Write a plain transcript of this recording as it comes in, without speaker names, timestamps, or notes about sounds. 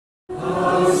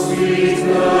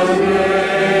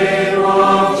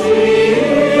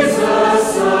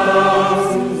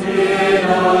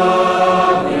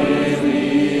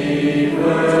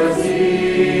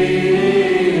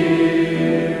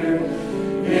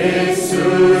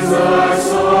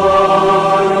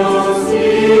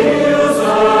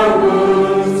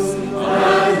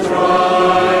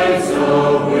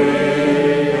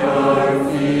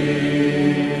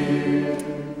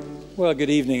Well, good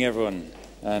evening, everyone,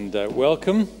 and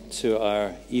welcome to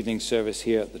our evening service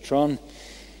here at the Tron.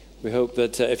 We hope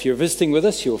that if you're visiting with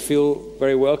us, you'll feel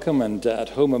very welcome and at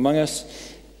home among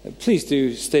us. Please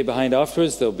do stay behind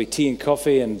afterwards. There'll be tea and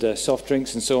coffee and soft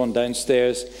drinks and so on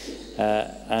downstairs,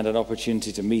 and an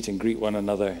opportunity to meet and greet one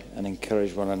another and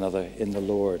encourage one another in the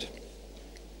Lord.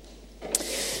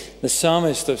 The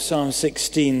psalmist of Psalm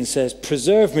 16 says,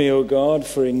 "Preserve me, O God,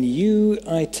 for in you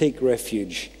I take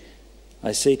refuge.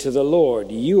 I say to the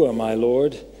Lord, you are my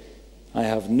Lord. I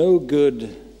have no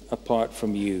good apart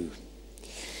from you."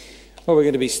 Well, we're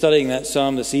going to be studying that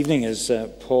psalm this evening as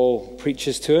Paul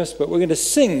preaches to us, but we're going to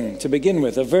sing to begin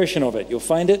with, a version of it. You'll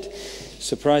find it,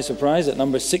 surprise, surprise, at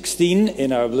number 16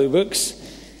 in our blue books.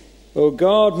 "O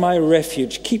God, my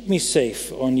refuge, keep me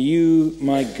safe. On you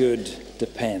my good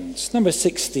depends." Number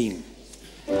 16.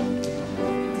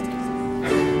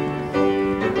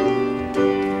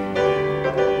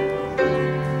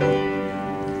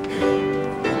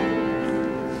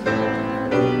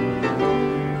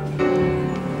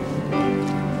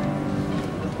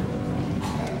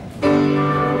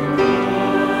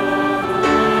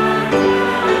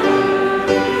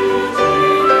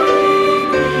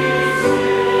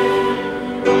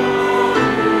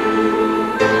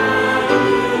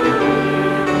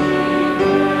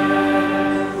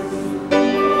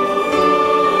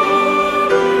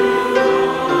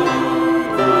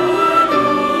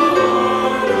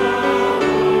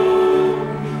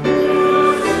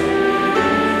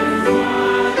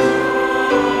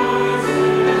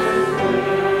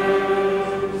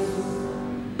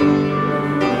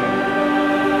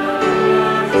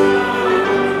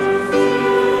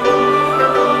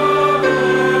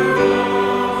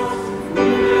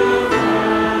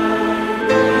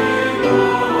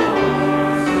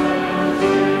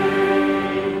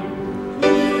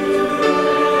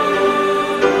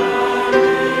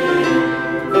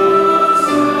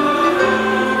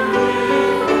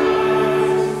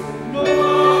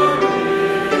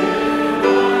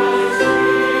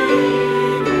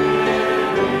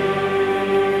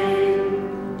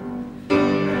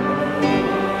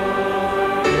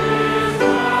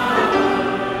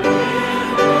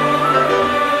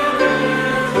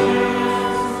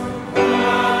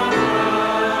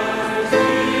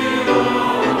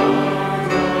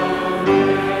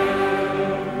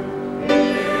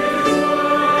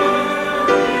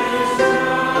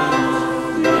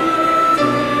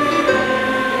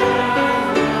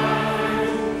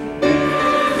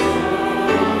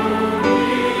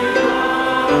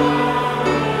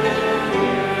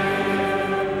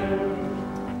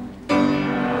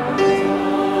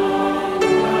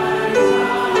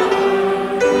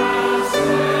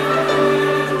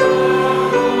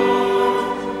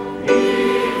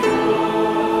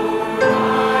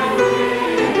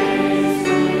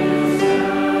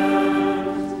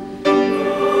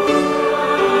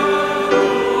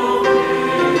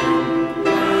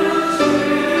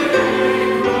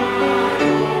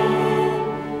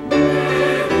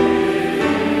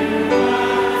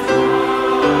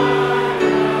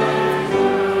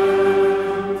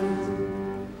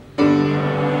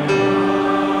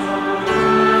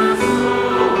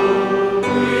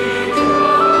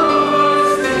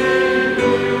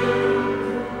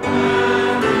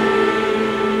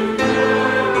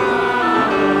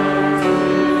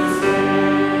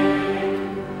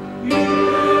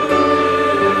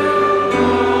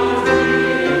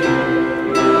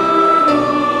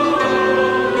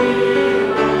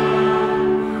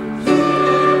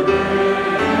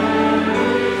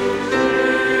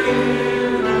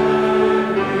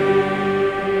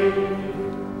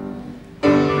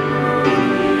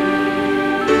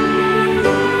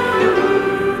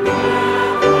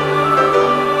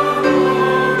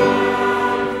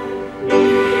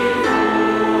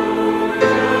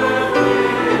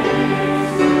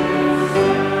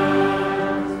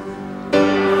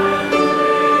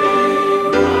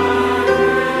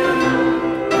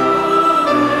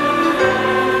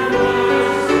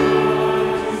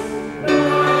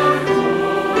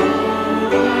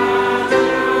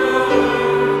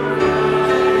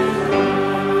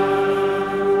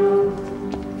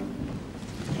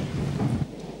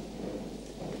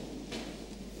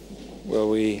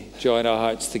 join our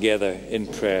hearts together in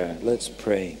prayer. Let's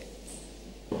pray.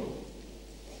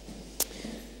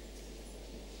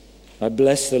 I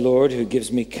bless the Lord who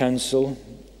gives me counsel.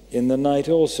 In the night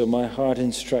also my heart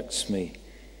instructs me.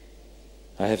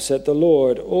 I have set the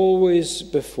Lord always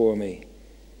before me.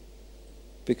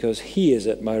 Because he is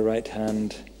at my right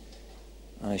hand,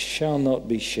 I shall not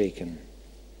be shaken.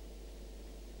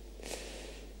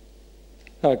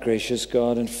 Our gracious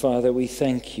God and Father, we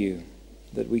thank you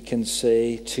that we can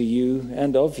say to you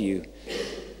and of you,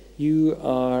 you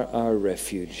are our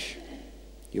refuge.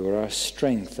 You are our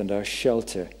strength and our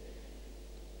shelter,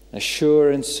 a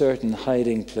sure and certain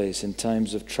hiding place in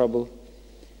times of trouble,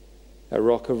 a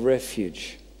rock of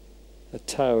refuge, a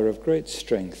tower of great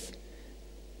strength,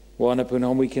 one upon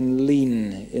whom we can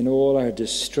lean in all our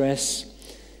distress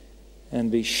and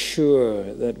be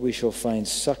sure that we shall find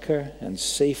succor and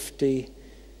safety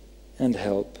and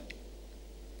help.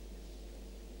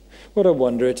 What a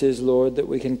wonder it is, Lord, that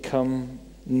we can come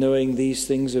knowing these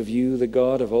things of you, the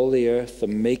God of all the earth, the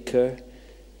maker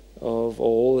of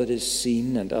all that is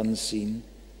seen and unseen.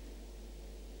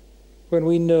 When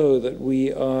we know that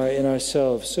we are in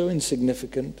ourselves so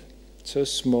insignificant, so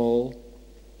small,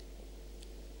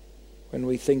 when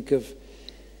we think of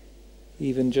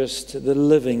even just the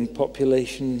living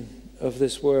population of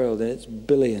this world and its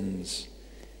billions,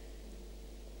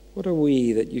 what are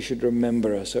we that you should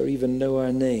remember us or even know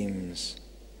our names?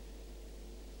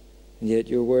 And yet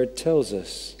your word tells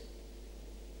us,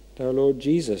 our Lord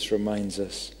Jesus reminds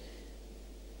us,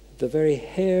 the very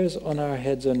hairs on our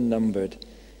heads are numbered,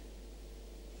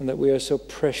 and that we are so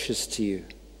precious to you,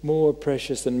 more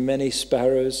precious than many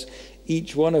sparrows,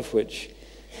 each one of which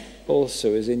also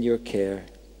is in your care.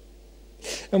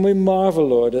 And we marvel,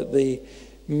 Lord, at the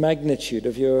magnitude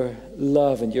of your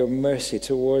love and your mercy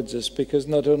towards us, because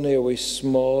not only are we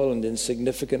small and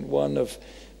insignificant, one of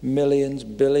millions,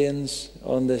 billions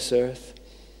on this earth,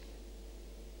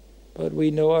 but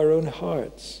we know our own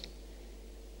hearts.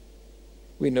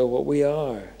 We know what we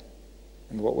are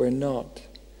and what we're not.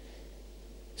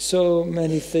 So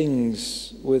many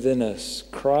things within us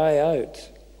cry out,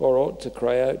 or ought to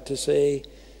cry out, to say,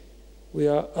 we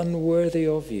are unworthy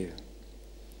of you.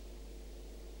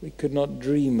 We could not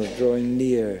dream of drawing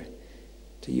near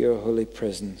to your holy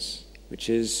presence, which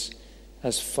is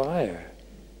as fire,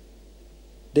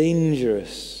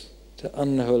 dangerous to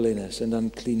unholiness and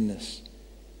uncleanness.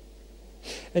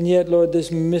 And yet, Lord, this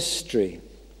mystery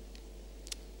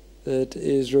that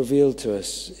is revealed to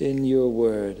us in your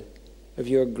word of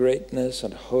your greatness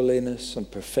and holiness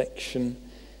and perfection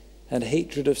and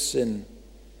hatred of sin,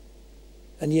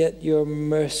 and yet your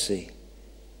mercy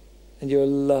and your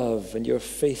love and your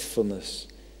faithfulness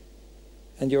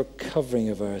and your covering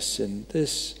of our sin,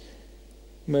 this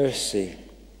mercy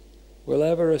will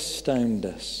ever astound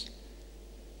us,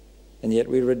 and yet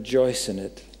we rejoice in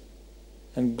it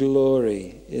and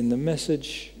glory in the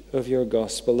message of your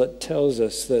gospel that tells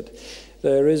us that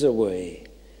there is a way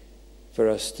for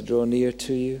us to draw near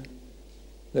to you.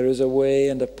 There is a way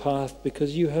and a path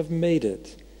because you have made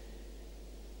it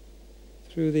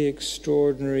through the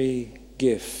extraordinary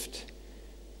gift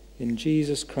in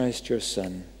Jesus Christ your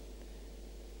Son,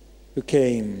 who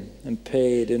came and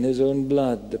paid in his own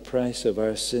blood the price of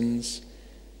our sins,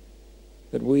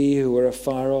 that we who were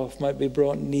afar off might be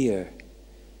brought near,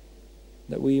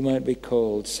 that we might be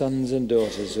called sons and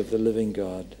daughters of the living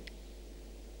God.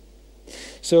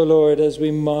 So, Lord, as we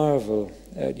marvel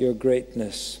at your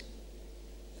greatness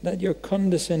and at your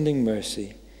condescending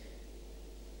mercy,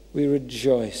 we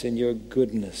rejoice in your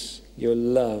goodness, your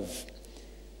love,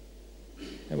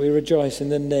 and we rejoice in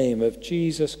the name of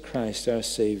Jesus Christ, our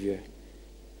Savior.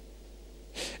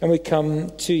 And we come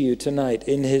to you tonight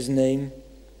in his name,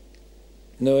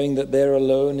 knowing that there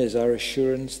alone is our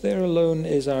assurance, there alone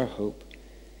is our hope.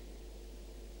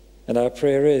 And our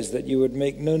prayer is that you would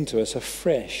make known to us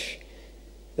afresh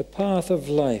the path of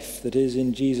life that is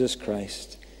in Jesus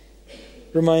Christ,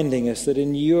 reminding us that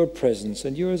in your presence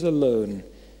and yours alone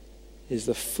is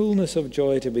the fullness of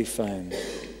joy to be found.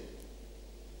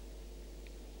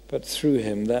 But through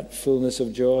him, that fullness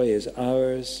of joy is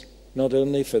ours, not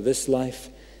only for this life,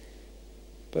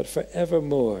 but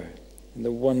forevermore, in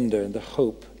the wonder and the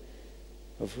hope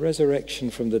of resurrection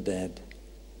from the dead.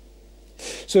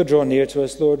 So draw near to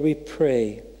us, Lord, we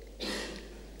pray.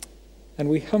 And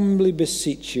we humbly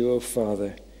beseech you, O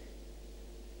Father,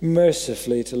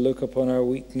 mercifully to look upon our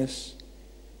weakness,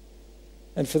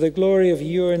 and for the glory of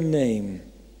your name,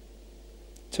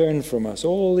 turn from us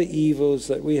all the evils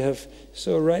that we have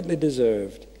so rightly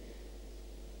deserved,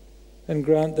 and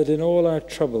grant that in all our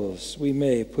troubles we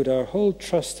may put our whole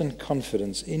trust and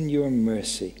confidence in your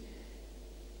mercy,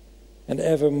 and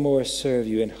evermore serve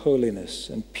you in holiness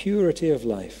and purity of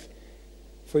life,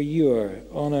 for your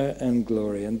honor and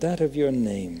glory, and that of your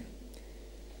name.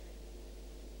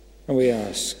 And we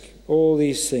ask all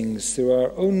these things through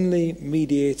our only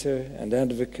mediator and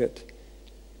advocate,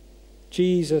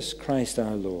 Jesus Christ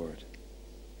our Lord.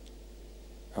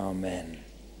 Amen.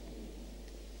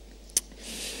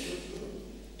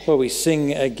 Well, we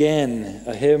sing again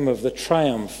a hymn of the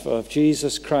triumph of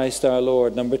Jesus Christ our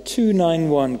Lord, number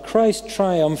 291, Christ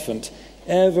triumphant,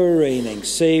 ever reigning,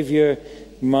 Saviour,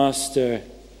 Master,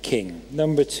 King.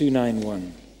 Number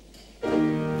 291.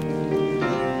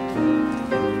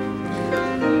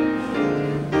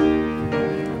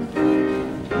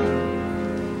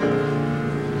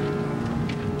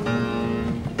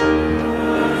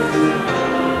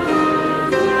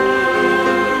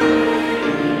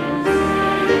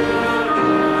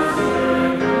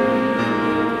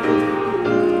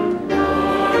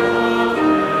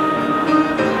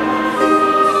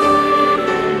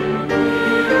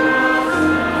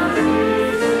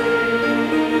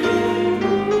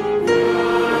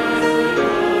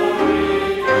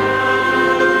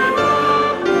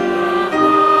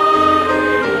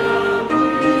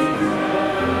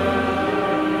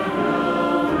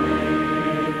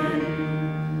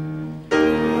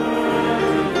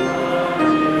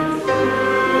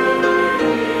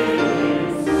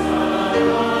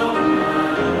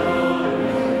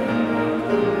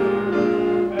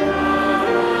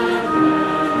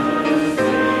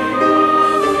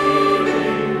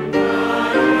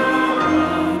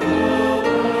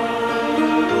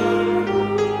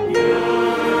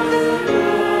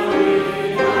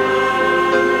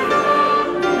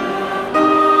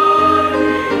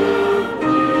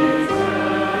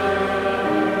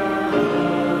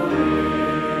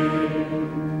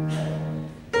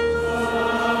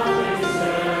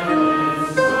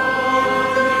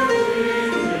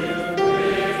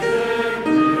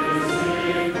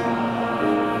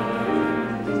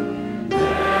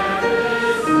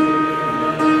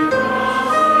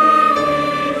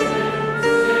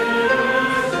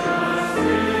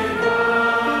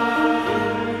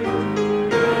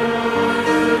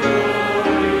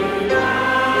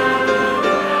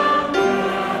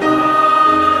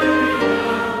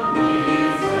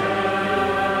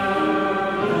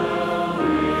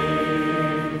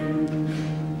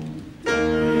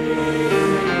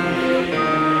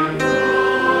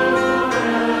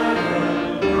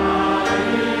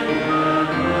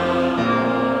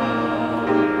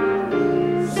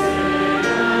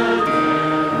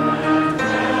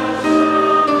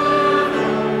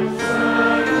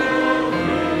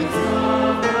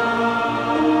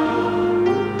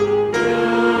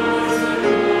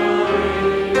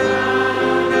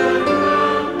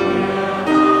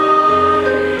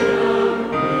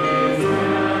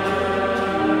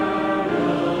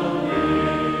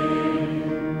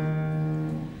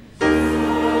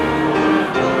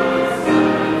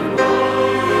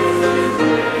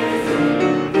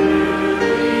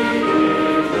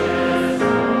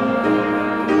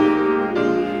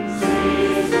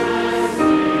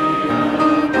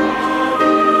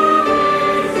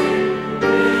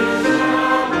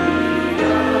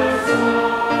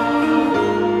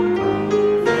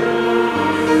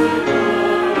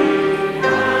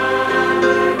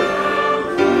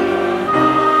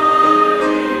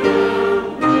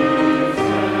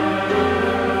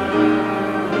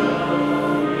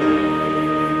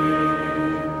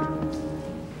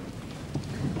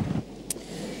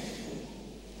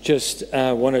 Just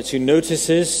one or two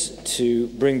notices to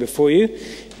bring before you.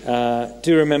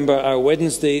 Do remember our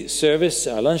Wednesday service,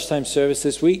 our lunchtime service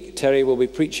this week. Terry will be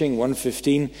preaching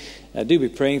 1:15. Do be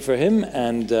praying for him,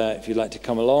 and if you'd like to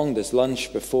come along, there's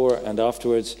lunch before and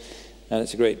afterwards, and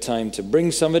it's a great time to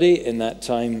bring somebody in that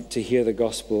time to hear the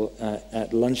gospel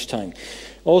at lunchtime.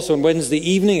 Also on Wednesday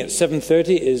evening at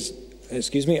 7:30 is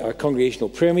our congregational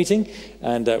prayer meeting,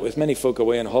 and with many folk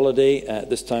away on holiday at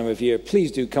this time of year,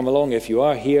 please do come along if you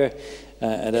are here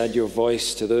and add your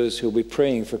voice to those who will be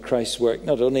praying for Christ's work,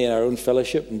 not only in our own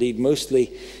fellowship, indeed mostly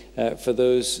for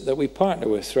those that we partner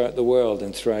with throughout the world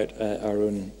and throughout our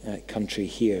own country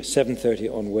here. 7:30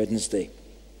 on Wednesday.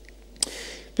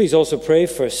 Please also pray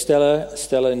for Stella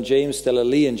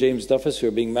Lee and James Duffus, who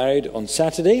are being married on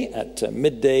Saturday at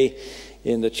midday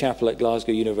in the chapel at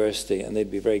Glasgow University, and they'd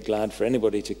be very glad for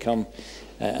anybody to come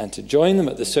and to join them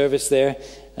at the service there.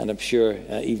 And I'm sure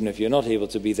even if you're not able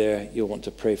to be there, you'll want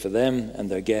to pray for them and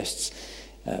their guests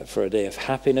for a day of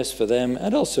happiness for them,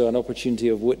 and also an opportunity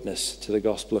of witness to the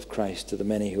gospel of Christ to the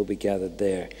many who will be gathered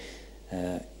there.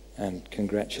 And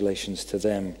congratulations to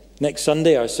them Next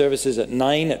Sunday, our service is at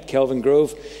 9 at Kelvin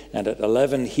Grove, and at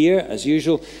 11 here, as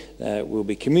usual. Will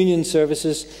be communion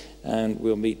services, and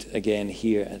we'll meet again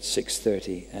here at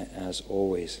 6:30, as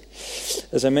always.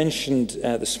 As I mentioned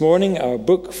this morning, our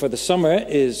book for the summer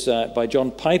is by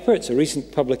John Piper. It's a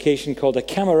recent publication called A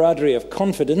Camaraderie of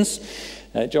Confidence.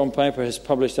 John Piper has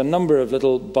published a number of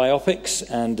little biopics,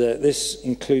 and this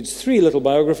includes 3 little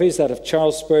biographies, that of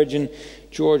Charles Spurgeon,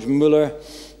 George Muller,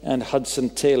 and Hudson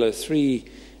Taylor, 3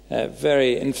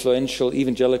 very influential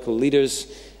evangelical leaders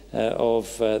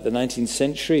of the 19th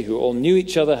century who all knew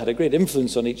each other, had a great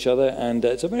influence on each other, and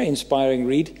it's a very inspiring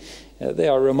read. They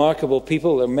are remarkable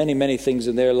people. There are many, many things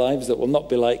in their lives that will not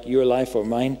be like your life or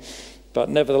mine, but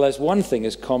nevertheless one thing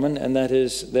is common, and that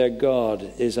is their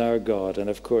God is our God, and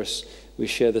of course we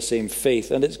share the same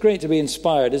faith. And it's great to be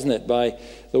inspired, isn't it, by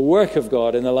the work of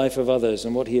God in the life of others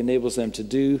and what he enables them to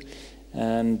do,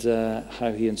 and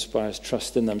how he inspires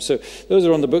trust in them. So those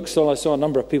are on the bookstall. I saw a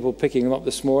number of people picking them up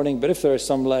this morning, but if there are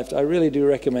some left, I really do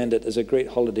recommend it as a great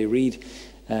holiday read,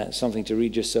 something to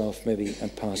read yourself maybe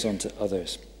and pass on to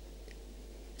others.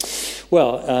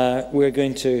 Well, we're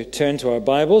going to turn to our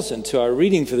Bibles and to our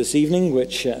reading for this evening,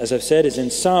 which, as I've said, is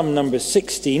in Psalm number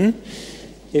 16.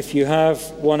 If you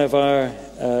have one of our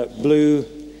blue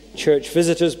church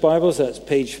visitors' Bibles, that's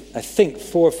page, I think,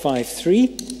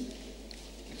 453.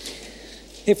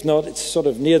 If not, it's sort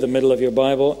of near the middle of your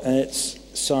Bible, and it's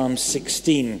Psalm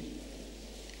 16.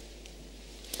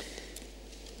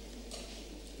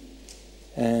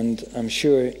 And I'm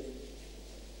sure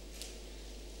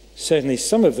certainly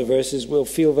some of the verses will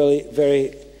feel very,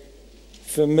 very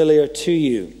familiar to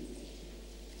you.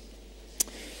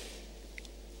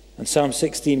 And Psalm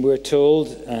 16, we're told,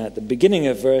 at the beginning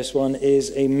of verse 1,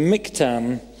 is a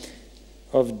miktam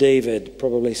of David,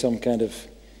 probably some kind of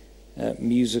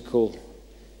musical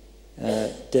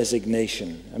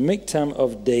designation. A miktam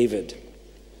of David.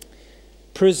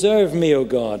 Preserve me, O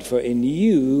God, for in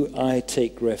you I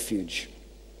take refuge.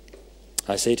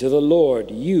 I say to the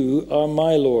Lord, you are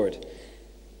my Lord.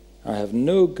 I have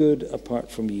no good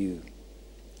apart from you.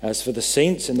 As for the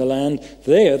saints in the land,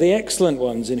 they are the excellent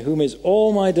ones, in whom is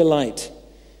all my delight.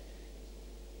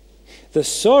 The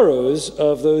sorrows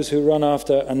of those who run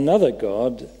after another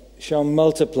god shall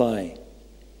multiply.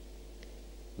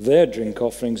 Their drink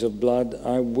offerings of blood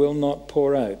I will not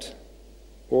pour out,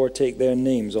 or take their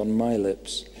names on my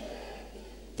lips.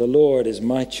 The Lord is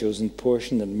my chosen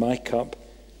portion and my cup.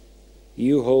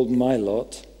 You hold my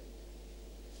lot.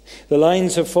 The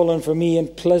lines have fallen for me in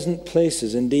pleasant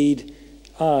places. Indeed,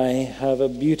 I have a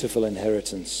beautiful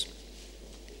inheritance.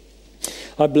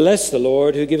 I bless the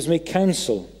Lord who gives me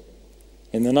counsel.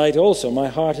 In the night also my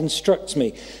heart instructs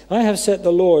me. I have set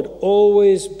the Lord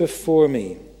always before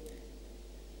me.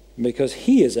 Because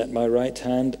he is at my right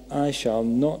hand, I shall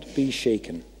not be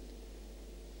shaken.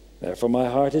 Therefore my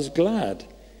heart is glad,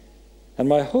 and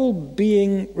my whole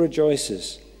being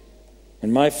rejoices.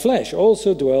 And my flesh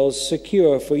also dwells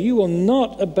secure, for you will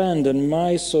not abandon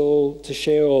my soul to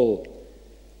Sheol,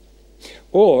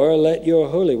 or let your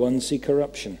Holy One see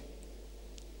corruption.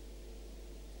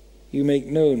 You make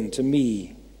known to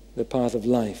me the path of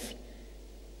life.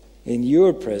 In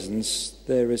your presence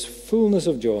there is fullness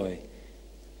of joy.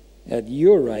 At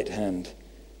your right hand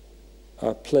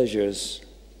are pleasures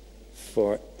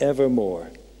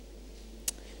forevermore.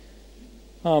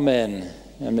 Amen.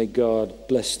 And may God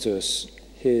bless to us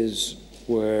his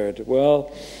word.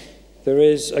 Well, there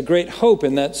is a great hope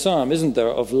in that psalm, isn't there,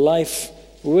 of life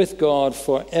with God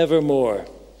forevermore.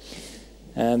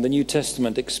 And the New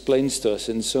Testament explains to us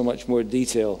in so much more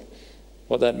detail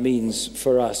what that means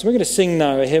for us. We're going to sing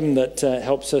now a hymn that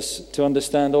helps us to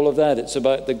understand all of that. It's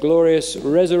about the glorious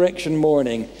resurrection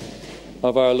morning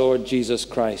of our Lord Jesus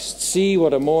Christ. See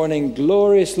what a morning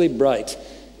gloriously bright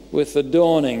with the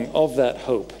dawning of that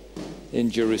hope in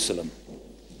Jerusalem.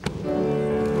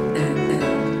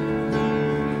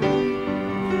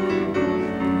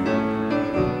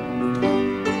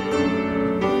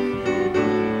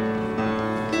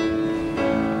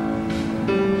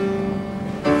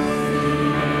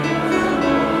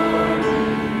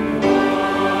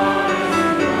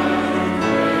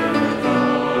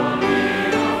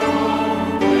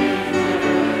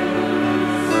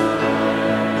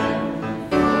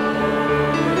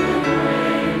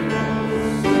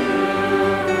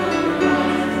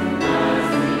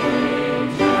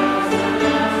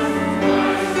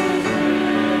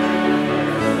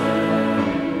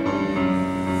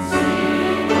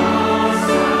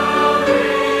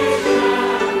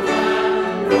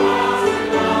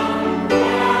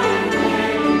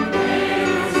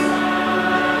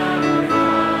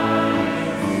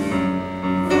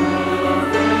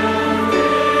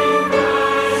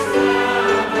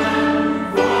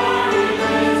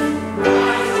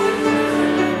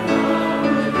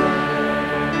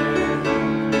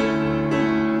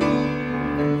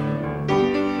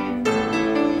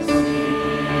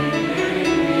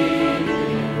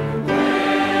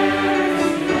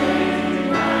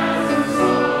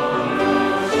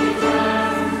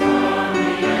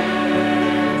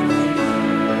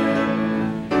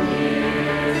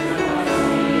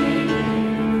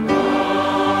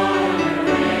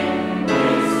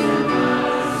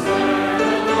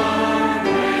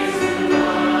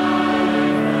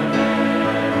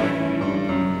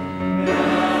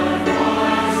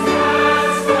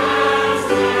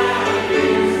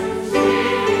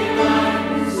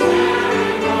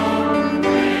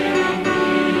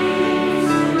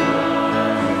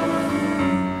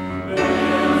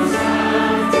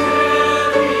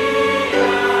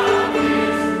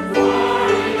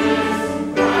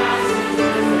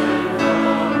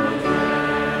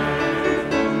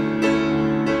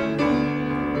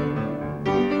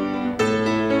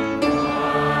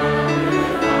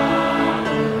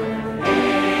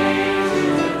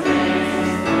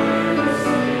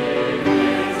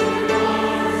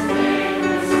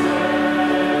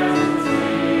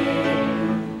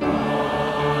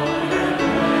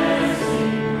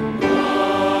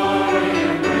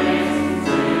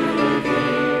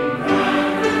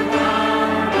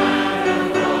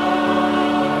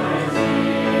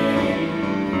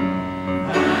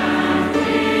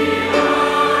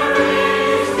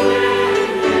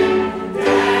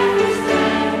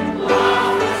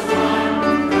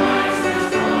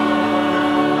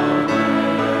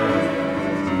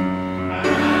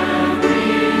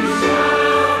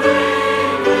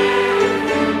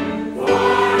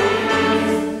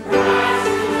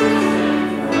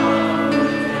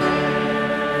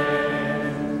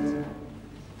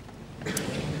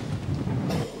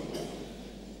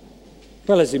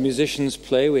 Well, as the musicians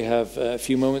play, we have a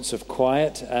few moments of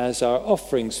quiet as our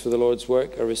offerings for the Lord's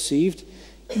work are received.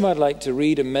 You might like to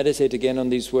read and meditate again on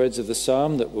these words of the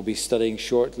psalm that we'll be studying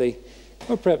shortly,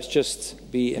 or perhaps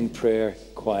just be in prayer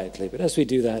quietly. But as we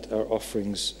do that, our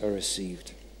offerings are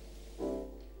received.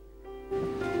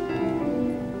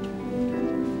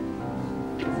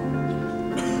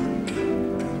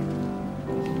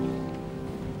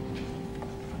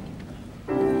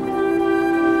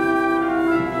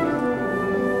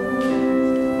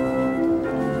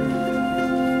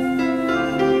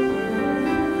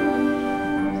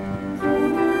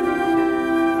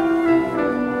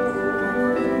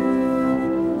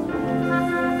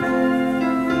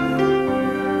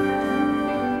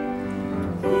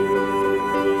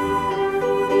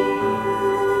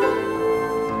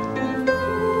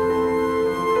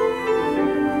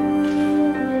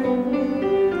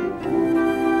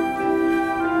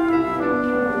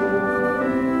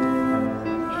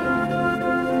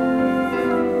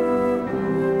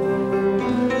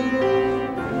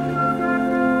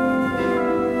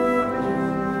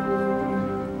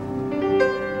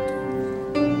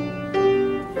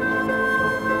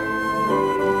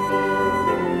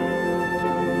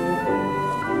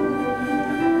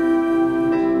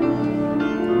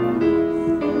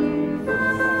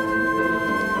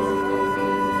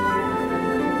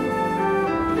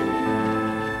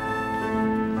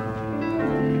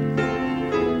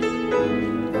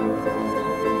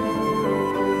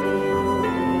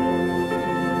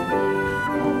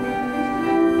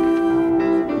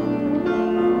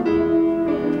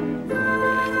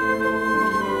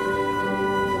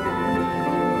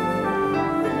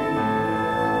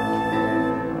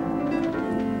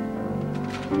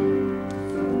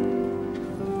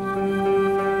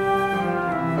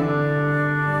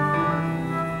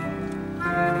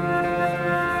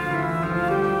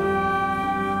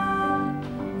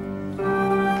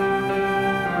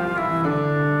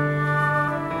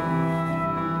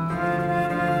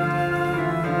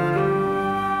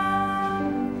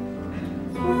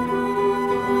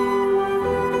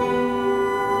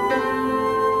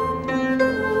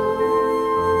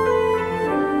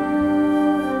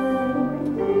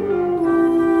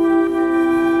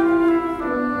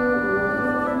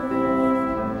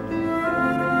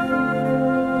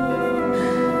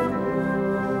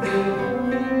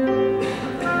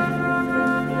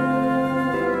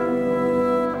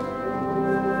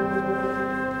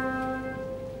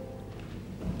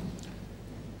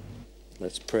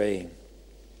 Let's pray.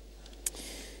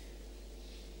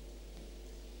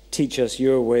 Teach us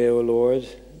your way, O Lord,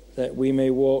 that we may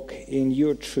walk in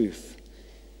your truth.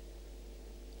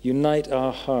 Unite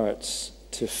our hearts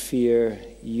to fear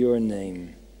your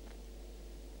name.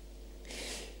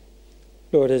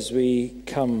 Lord, as we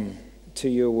come to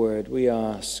your word, we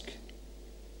ask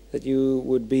that you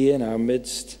would be in our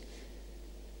midst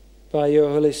by your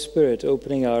Holy Spirit,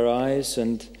 opening our eyes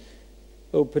and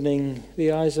opening the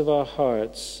eyes of our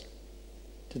hearts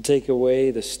to take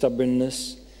away the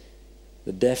stubbornness,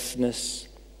 the deafness,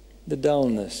 the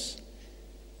dullness,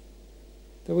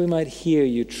 that we might hear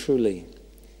you truly,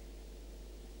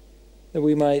 that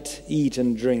we might eat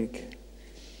and drink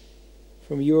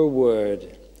from your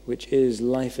word, which is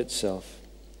life itself.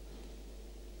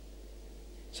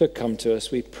 So come to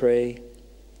us, we pray,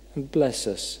 and bless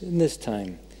us in this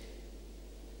time,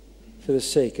 for the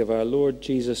sake of our Lord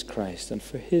Jesus Christ and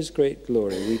for his great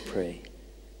glory, we pray.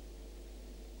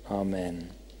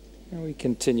 Amen. And we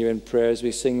continue in prayer as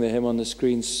we sing the hymn on the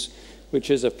screens,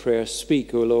 which is a prayer,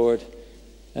 Speak, O Lord,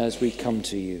 as we come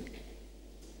to you.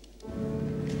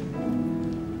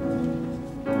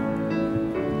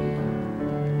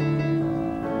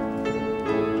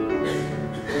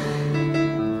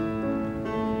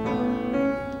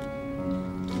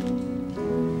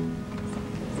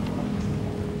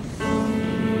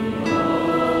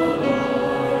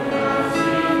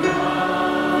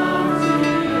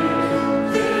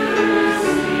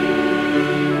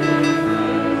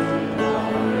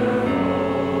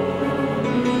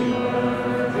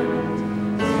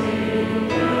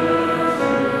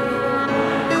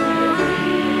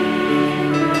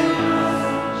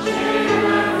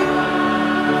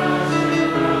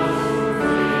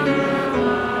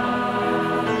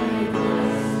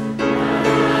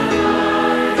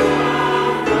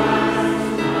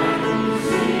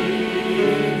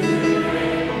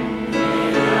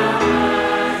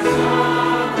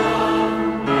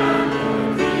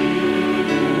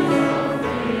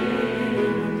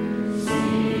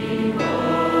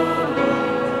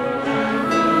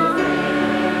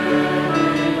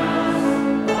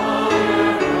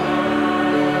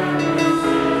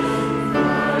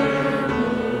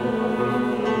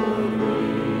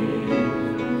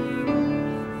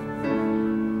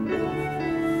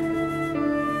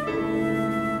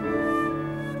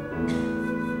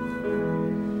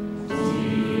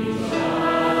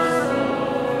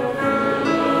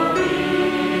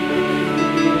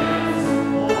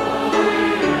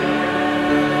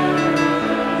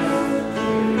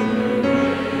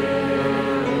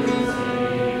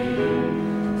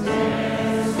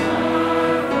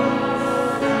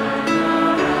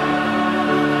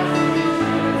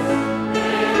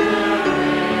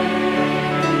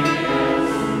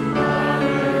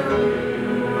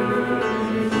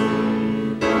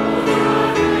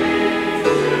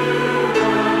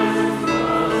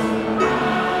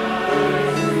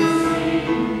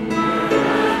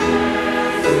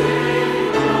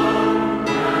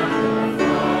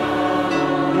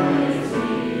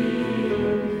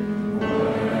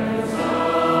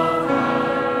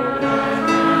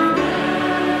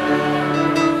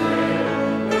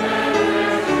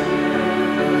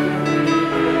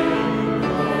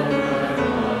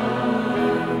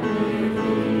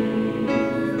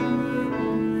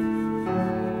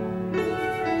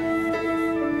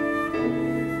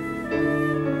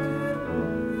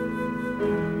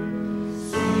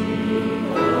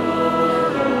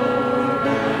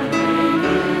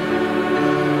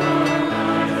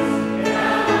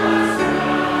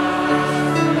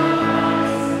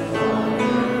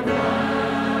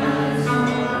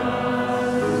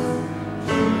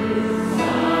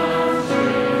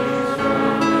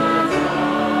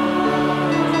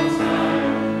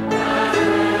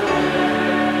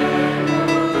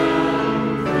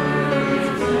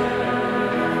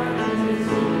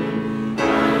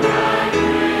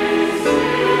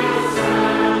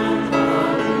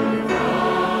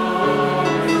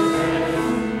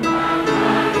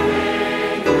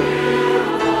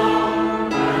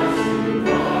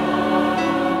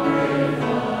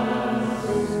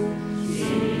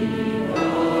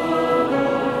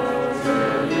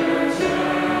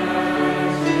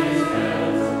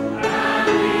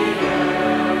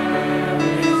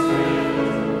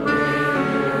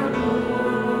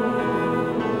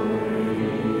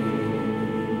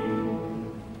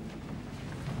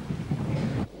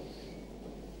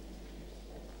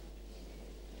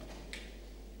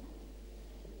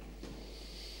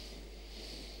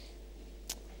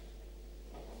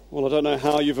 Well, I don't know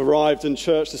how you've arrived in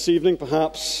church this evening,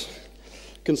 perhaps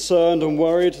concerned and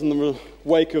worried in the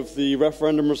wake of the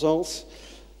referendum results,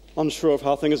 unsure of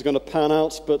how things are going to pan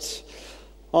out, but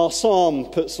our psalm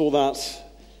puts all that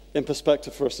in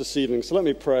perspective for us this evening. So let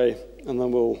me pray, and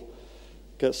then we'll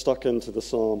get stuck into the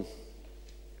psalm.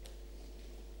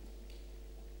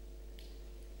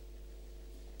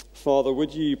 Father,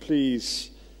 would you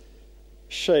please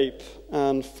shape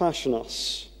and fashion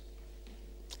us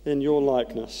in your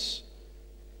likeness?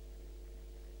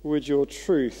 Would your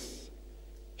truth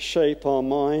shape our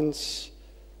minds,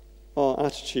 our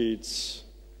attitudes,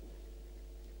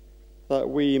 that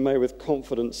we may with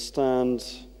confidence stand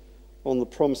on the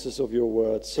promises of your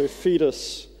word? So feed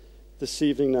us this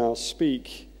evening now.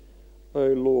 Speak, O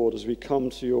Lord, as we come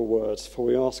to your words, for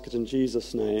we ask it in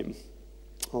Jesus' name.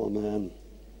 Amen.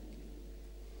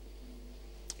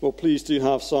 Well, please do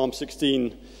have Psalm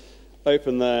 16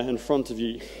 open there in front of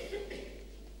you.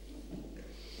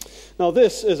 Now,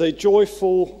 this is a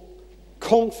joyful,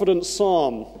 confident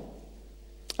psalm,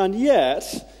 and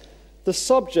yet the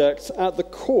subject at the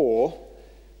core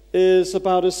is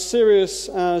about as serious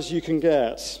as you can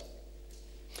get.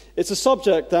 It's a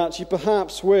subject that you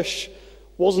perhaps wish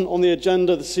wasn't on the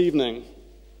agenda this evening.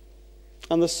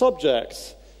 And the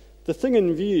subject, the thing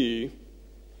in view,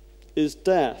 is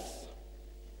death.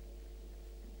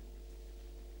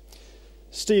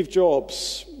 Steve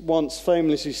Jobs once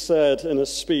famously said in a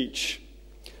speech,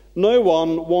 "No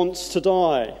one wants to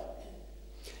die.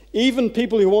 Even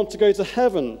people who want to go to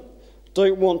heaven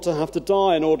don't want to have to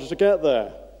die in order to get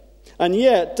there. And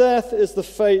yet, death is the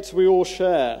fate we all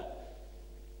share.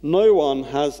 No one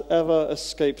has ever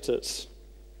escaped it."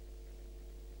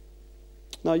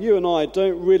 Now, you and I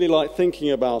don't really like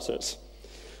thinking about it.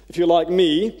 If you're like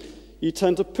me, you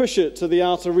tend to push it to the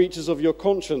outer reaches of your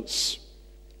conscience.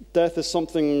 Death is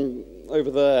something over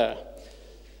there.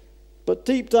 But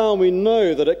deep down we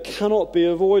know that it cannot be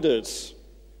avoided.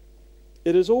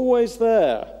 It is always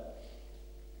there.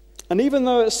 And even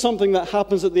though it's something that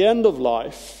happens at the end of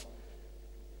life,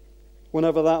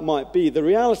 whenever that might be, the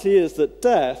reality is that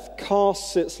death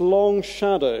casts its long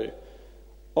shadow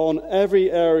on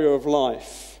every area of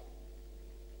life.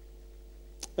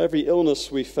 Every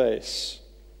illness we face,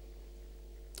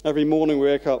 every morning we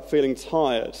wake up feeling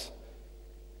tired,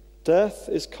 death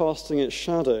is casting its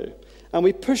shadow. And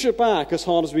we push it back as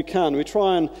hard as we can. We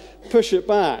try and push it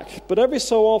back. But every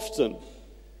so often,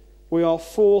 we are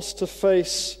forced to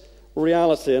face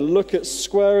reality and look it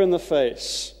square in the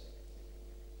face.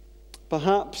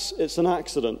 Perhaps it's an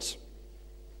accident.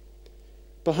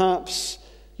 Perhaps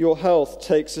your health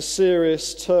takes a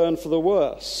serious turn for the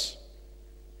worse.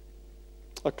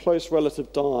 A close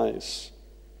relative dies.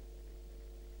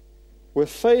 We're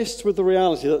faced with the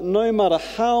reality that no matter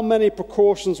how many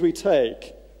precautions we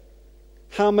take,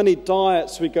 how many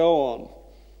diets we go on,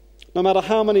 no matter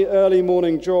how many early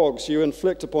morning jogs you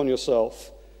inflict upon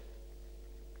yourself,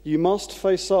 you must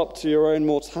face up to your own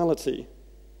mortality.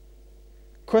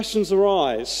 Questions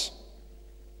arise.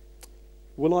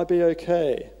 Will I be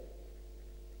okay?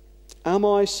 Am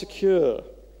I secure?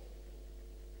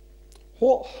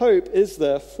 What hope is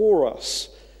there for us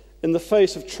in the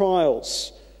face of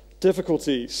trials,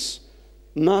 difficulties,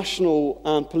 national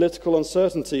and political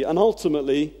uncertainty, and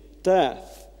ultimately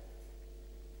death?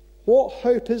 What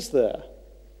hope is there?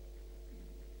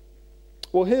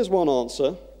 Well, here's one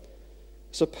answer.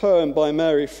 It's a poem by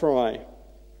Mary Fry.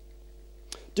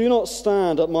 "Do not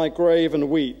stand at my grave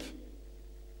and weep.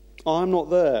 I am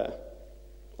not there.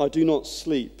 I do not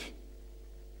sleep.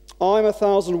 I'm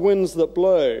 1,000 winds that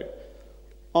blow.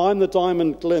 I'm the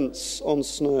diamond glints on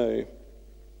snow.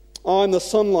 I am the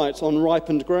sunlight on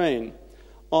ripened grain.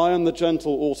 I am the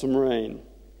gentle autumn rain.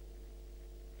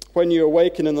 When you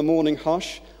awaken in the morning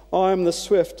hush, I am the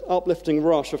swift uplifting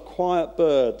rush of quiet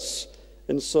birds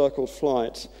in circled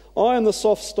flight. I am the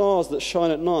soft stars that shine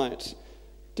at night.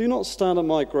 Do not stand at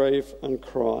my grave and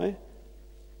cry.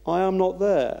 I am not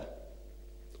there.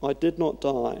 I did not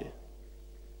die."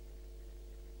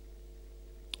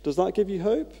 Does that give you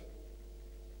hope?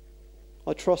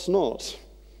 I trust not.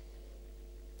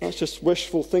 That's just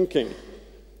wishful thinking.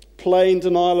 Plain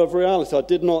denial of reality. I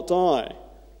did not die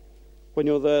when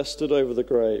you're there stood over the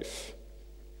grave.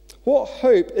 What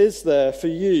hope is there for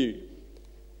you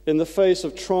in the face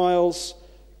of trials,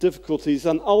 difficulties,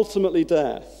 and ultimately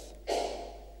death?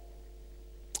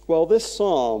 Well, this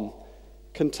psalm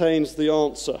contains the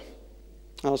answer,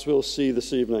 as we'll see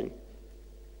this evening.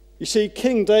 You see,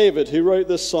 King David, who wrote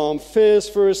this psalm, fears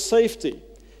for his safety.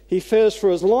 He fears for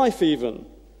his life even.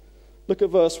 Look at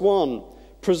verse 1.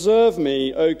 "Preserve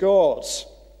me, O God."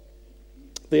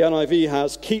 The NIV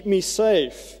has, "Keep me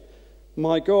safe,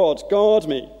 My God, guard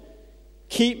me,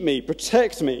 keep me,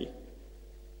 protect me,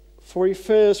 for he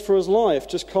fears for his life.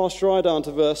 Just cast your eye down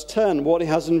to verse 10, what he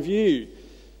has in view.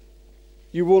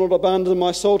 You will not abandon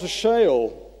my soul to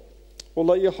Sheol, or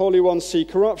let your Holy One see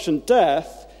corruption.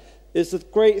 Death is the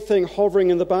great thing hovering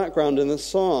in the background in this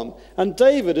psalm. And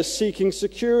David is seeking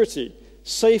security,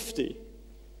 safety.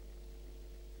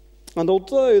 And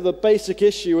although the basic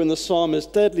issue in the psalm is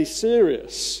deadly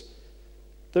serious,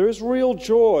 there is real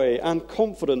joy and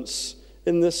confidence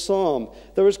in this psalm.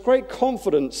 There is great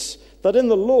confidence that in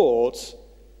the Lord,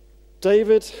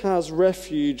 David has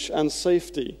refuge and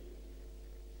safety.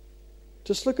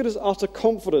 Just look at his utter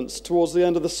confidence towards the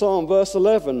end of the psalm. Verse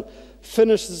 11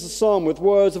 finishes the psalm with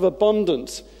words of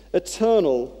abundant,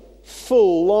 eternal,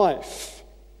 full life.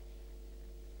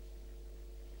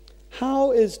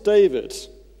 How is David,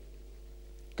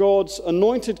 God's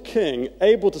anointed king,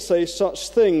 able to say such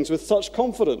things with such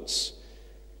confidence?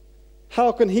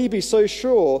 How can he be so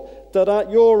sure that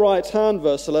at your right hand,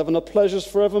 verse 11, are pleasures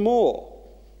forevermore?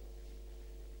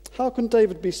 How can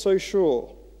David be so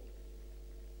sure?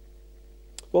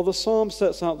 Well, the psalm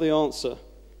sets out the answer.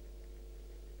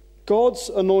 God's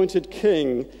anointed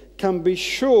king can be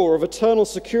sure of eternal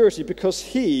security because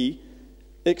he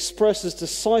expresses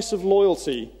decisive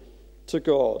loyalty to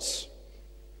God.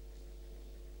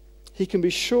 He can be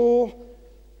sure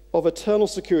of eternal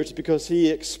security because he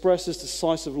expresses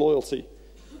decisive loyalty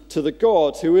to the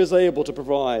God who is able to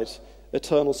provide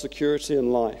eternal security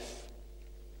and life.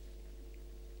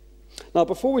 Now,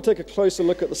 before we take a closer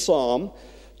look at the psalm,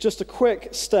 just a quick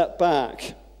step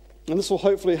back, and this will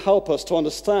hopefully help us to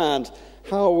understand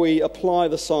how we apply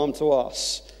the psalm to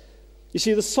us. You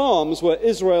see, the Psalms were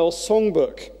Israel's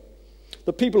songbook.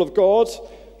 The people of God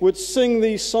would sing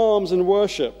these psalms in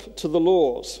worship to the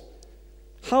Lord.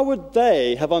 How would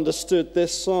they have understood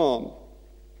this psalm?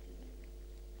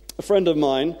 A friend of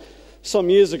mine, some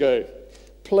years ago,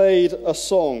 played a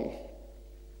song.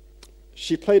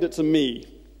 She played it to me,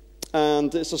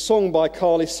 and it's a song by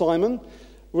Carly Simon,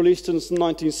 released in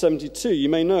 1972. You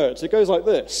may know it. It goes like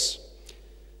this.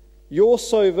 You're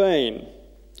so vain,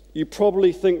 you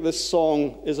probably think this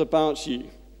song is about you.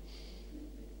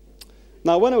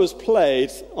 Now, when it was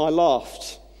played, I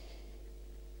laughed.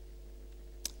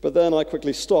 But then I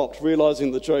quickly stopped,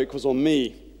 realizing the joke was on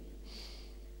me.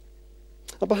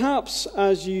 And perhaps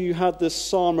as you had this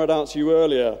psalm read out to you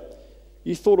earlier,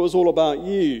 you thought it was all about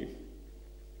you.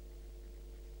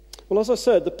 Well, as I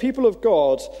said, the people of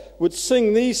God would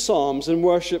sing these psalms in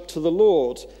worship to the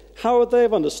Lord. How would they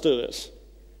have understood it?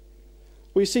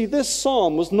 Well, you see, this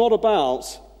psalm was not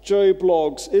about Joe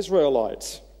Blogg's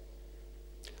Israelites,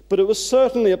 but it was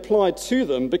certainly applied to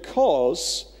them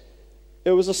because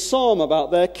it was a psalm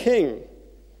about their king.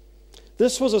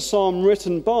 This was a psalm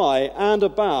written by and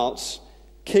about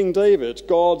King David,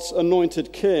 God's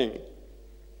anointed king.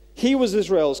 He was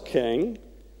Israel's king,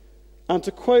 and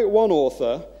to quote one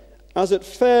author, as it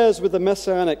fares with the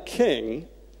Messianic king,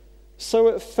 so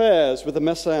it fares with the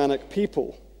Messianic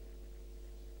people.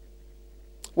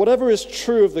 Whatever is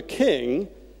true of the king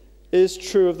is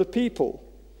true of the people,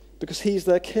 because he's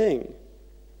their king.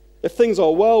 If things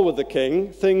are well with the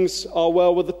king, things are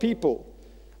well with the people.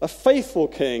 A faithful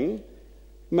king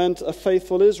meant a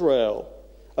faithful Israel.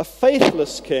 A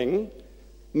faithless king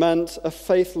meant a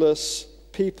faithless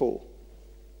people.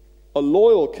 A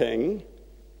loyal king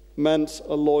meant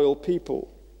a loyal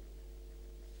people.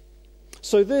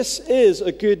 So this is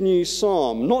a good news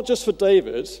psalm, not just for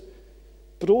David,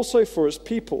 but also for his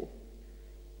people.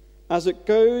 As it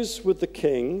goes with the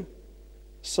king,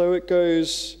 so it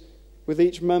goes with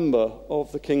each member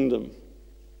of the kingdom.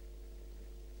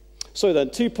 So then,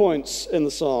 2 points in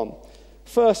the psalm.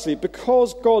 Firstly,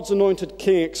 because God's anointed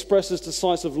king expresses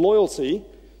decisive loyalty,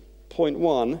 point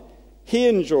 1, he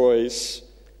enjoys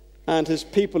and his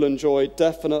people enjoy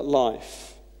definite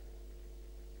life.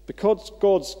 Because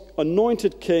God's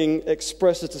anointed king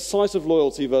expresses decisive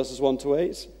loyalty, verses 1 to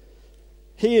 8,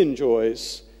 he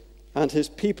enjoys and his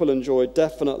people enjoy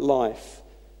definite life,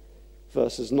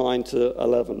 verses 9 to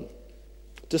 11.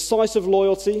 Decisive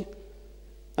loyalty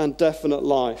and definite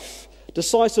life.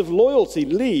 Decisive loyalty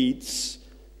leads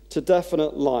to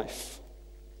definite life.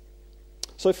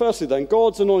 So firstly then,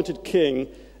 God's anointed king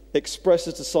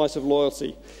expresses decisive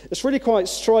loyalty. It's really quite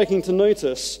striking to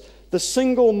notice the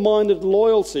single-minded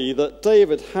loyalty that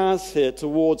David has here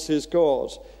towards his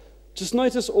God. Just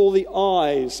notice all the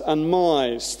I's and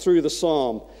my's through the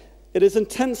psalm. It is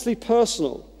intensely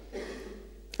personal.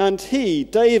 And he,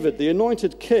 David, the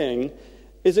anointed king,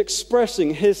 is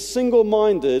expressing his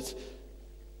single-minded,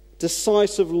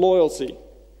 decisive loyalty.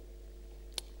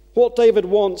 What David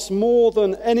wants more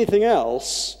than anything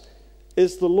else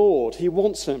is the Lord. He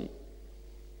wants him.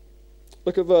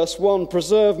 Look at verse 1.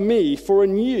 Preserve me, for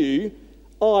in you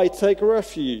I take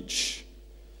refuge.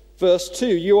 Verse 2.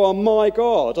 You are my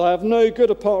God. I have no good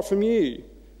apart from you.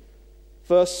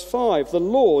 Verse 5. The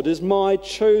Lord is my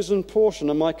chosen portion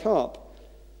and my cup.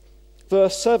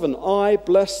 Verse 7. I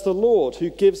bless the Lord who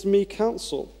gives me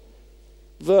counsel.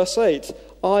 Verse 8.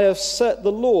 I have set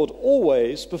the Lord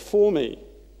always before me.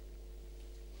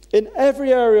 In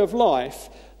every area of life,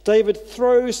 David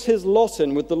throws his lot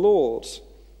in with the Lord.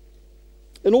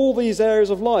 In all these areas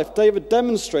of life, David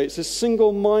demonstrates his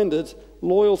single-minded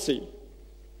loyalty.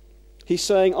 He's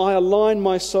saying, I align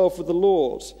myself with the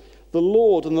Lord. The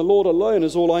Lord and the Lord alone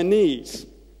is all I need.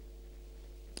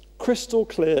 Crystal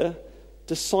clear,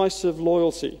 decisive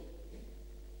loyalty.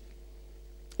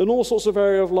 In all sorts of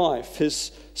areas of life,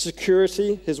 his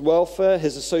security, his welfare,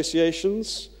 his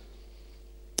associations.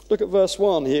 Look at verse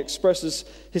 1. He expresses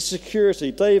his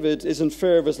security. David is in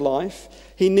fear of his life.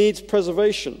 He needs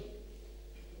preservation.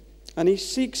 And he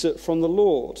seeks it from the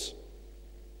Lord.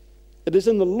 It is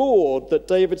in the Lord that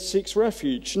David seeks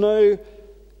refuge. No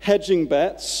hedging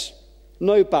bets,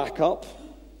 no backup,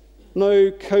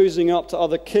 no cozying up to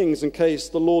other kings in case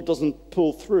the Lord doesn't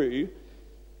pull through.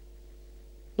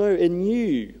 No, in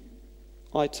you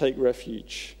I take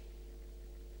refuge.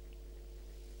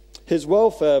 His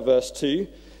welfare, verse 2,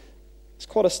 it's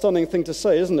quite a stunning thing to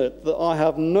say, isn't it? That I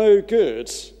have no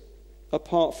good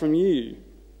apart from you.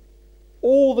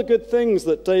 All the good things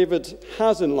that David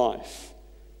has in life,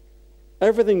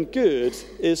 everything good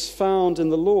is found in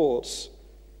the Lord.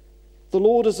 The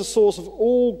Lord is the source of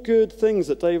all good things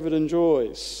that David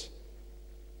enjoys.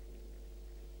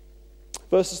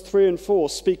 Verses 3 and 4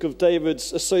 speak of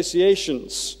David's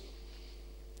associations.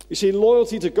 You see,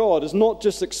 loyalty to God is not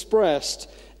just expressed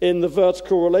in the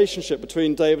vertical relationship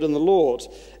between David and the Lord.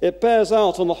 It bears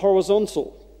out on the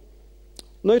horizontal.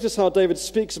 Notice how David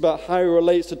speaks about how he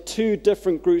relates to two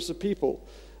different groups of people.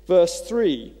 Verse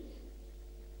 3,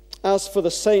 as for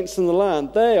the saints in the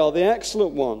land, they are the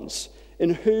excellent ones,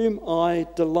 in whom I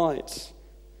delight.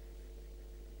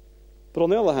 But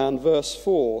on the other hand, verse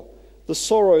 4, the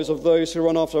sorrows of those who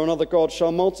run after another god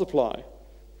shall multiply.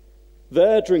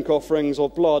 Their drink offerings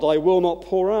of blood I will not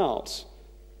pour out,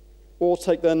 or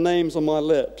take their names on my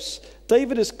lips.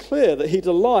 David is clear that he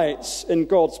delights in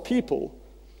God's people,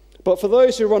 but for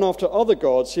those who run after other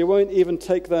gods, he won't even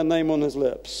take their name on his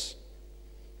lips.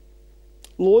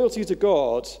 Loyalty to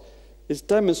God is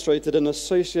demonstrated in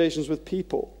associations with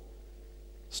people.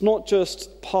 It's not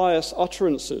just pious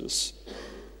utterances.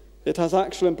 It has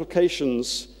actual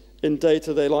implications in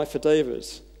day-to-day life for David.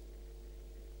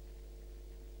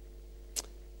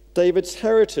 David's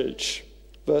heritage,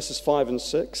 verses 5 and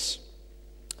 6.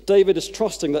 David is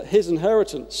trusting that his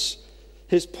inheritance,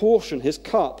 his portion, his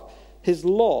cup, his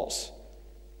lot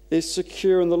is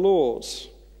secure in the Lord.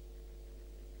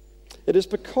 It is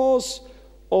because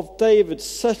of David's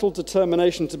settled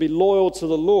determination to be loyal to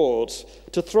the Lord,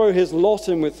 to throw his lot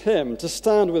in with him, to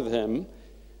stand with him,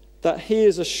 that he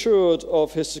is assured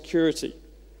of his security.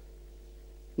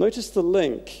 Notice the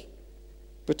link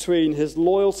between his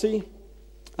loyalty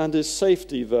and his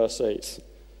safety, verse 8.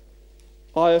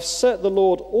 I have set the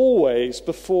Lord always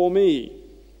before me.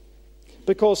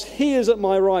 Because he is at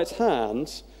my right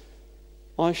hand,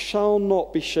 I shall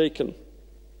not be shaken.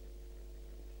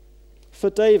 For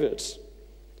David,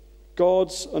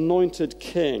 God's anointed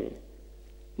king,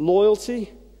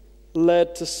 loyalty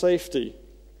led to safety.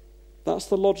 That's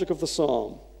the logic of the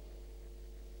psalm.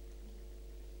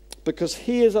 Because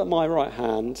he is at my right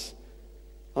hand,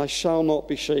 I shall not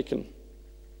be shaken.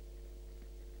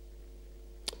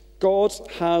 God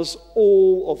has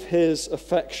all of his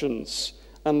affections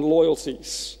and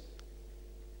loyalties.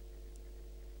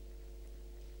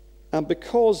 And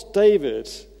because David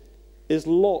is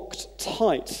locked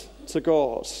tight to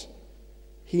God,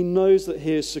 he knows that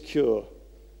he is secure.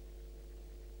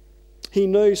 He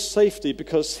knows safety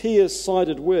because he is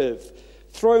sided with,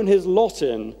 thrown his lot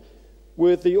in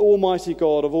with the Almighty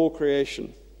God of all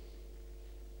creation.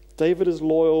 David is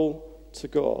loyal to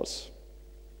God.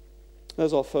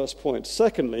 There's our first point.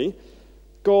 Secondly,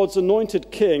 God's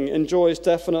anointed king enjoys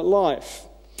definite life.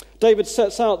 David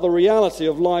sets out the reality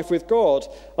of life with God,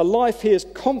 a life he is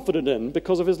confident in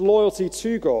because of his loyalty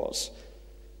to God.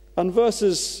 And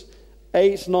verses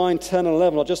 8, 9, 10, and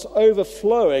 11 are just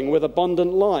overflowing with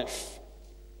abundant life.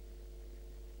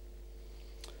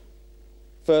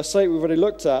 Verse 8 we've already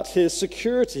looked at. His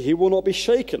security, he will not be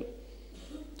shaken.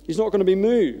 He's not going to be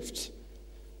moved.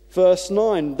 Verse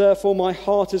 9, therefore my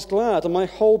heart is glad and my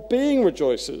whole being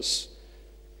rejoices.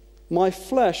 My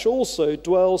flesh also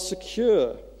dwells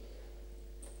secure.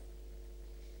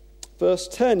 Verse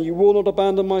 10, you will not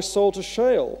abandon my soul to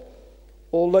Sheol,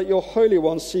 or let your Holy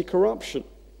One see corruption.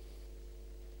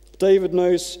 David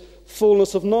knows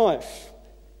fullness of life.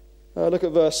 Look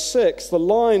at verse 6. The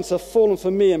lines have fallen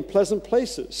for me in pleasant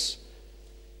places.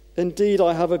 Indeed,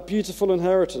 I have a beautiful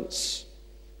inheritance.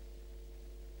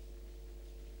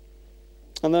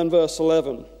 And then verse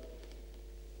 11.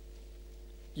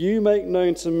 You make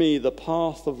known to me the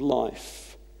path of life.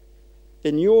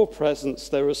 In your presence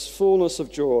there is fullness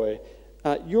of joy.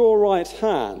 At your right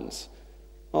hand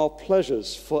are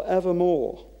pleasures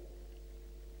forevermore.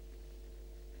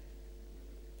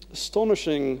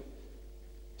 Astonishing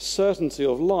certainty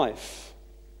of life,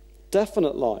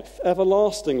 definite life,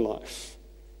 everlasting life.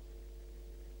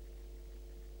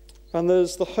 And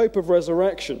there's the hope of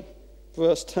resurrection,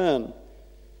 verse 10.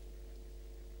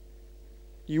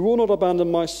 You will not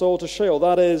abandon my soul to Sheol,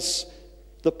 that is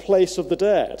the place of the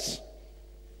dead.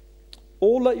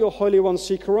 Or let your Holy One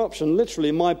see corruption.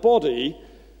 Literally, my body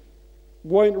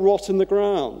won't rot in the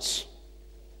ground.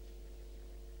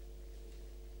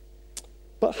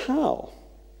 But how?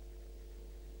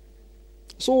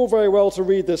 It's all very well to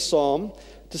read this psalm,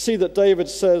 to see that David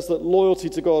says that loyalty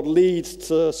to God leads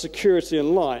to security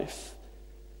in life,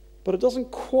 but it doesn't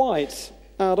quite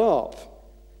add up.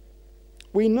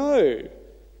 We know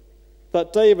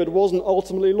that David wasn't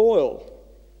ultimately loyal.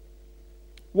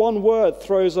 One word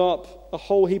throws up a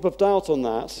whole heap of doubt on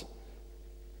that.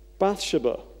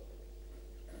 Bathsheba,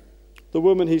 the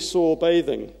woman he saw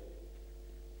bathing,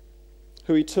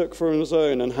 who he took for his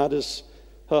own and had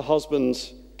her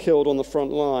husband killed on the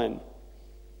front line.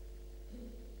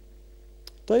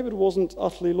 David wasn't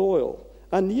utterly loyal.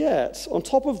 And yet, on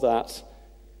top of that,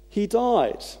 he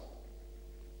died.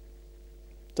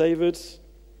 David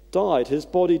died. His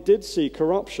body did see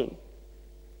corruption.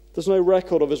 There's no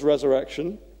record of his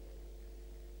resurrection.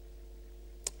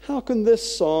 How can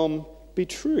this psalm be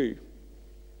true?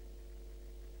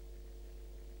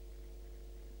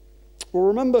 Well,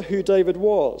 remember who David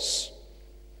was.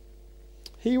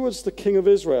 He was the king of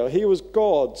Israel. He was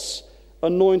God's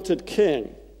anointed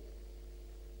king.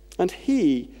 And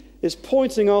he is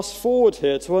pointing us forward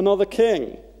here to another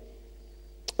king,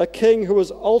 a king who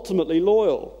was ultimately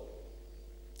loyal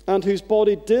and whose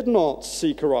body did not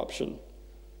see corruption.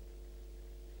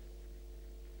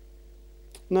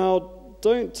 Now,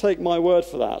 don't take my word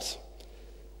for that.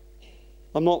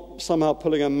 I'm not somehow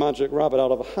pulling a magic rabbit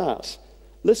out of a hat.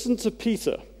 Listen to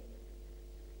Peter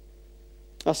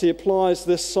as he applies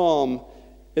this psalm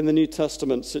in the New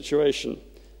Testament situation.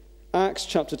 Acts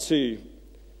chapter 2.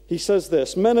 He says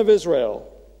this, Men of Israel,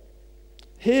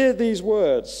 hear these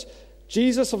words.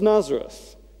 Jesus of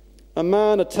Nazareth, a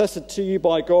man attested to you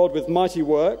by God with mighty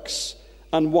works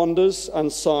and wonders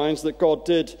and signs that God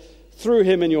did through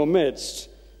him in your midst,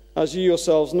 as you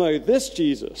yourselves know, this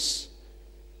Jesus,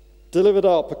 delivered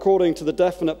up according to the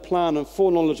definite plan and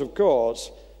foreknowledge of God,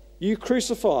 you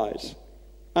crucified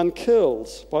and killed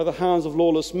by the hands of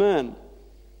lawless men.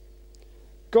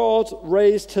 God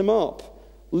raised him up,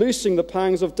 loosing the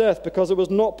pangs of death, because it was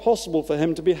not possible for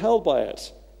him to be held by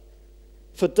it.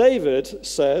 For David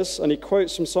says, and he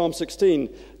quotes from Psalm 16,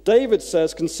 David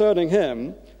says concerning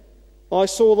him, I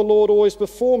saw the Lord always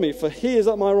before me, for he is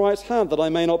at my right hand, that I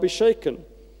may not be shaken.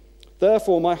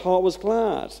 Therefore my heart was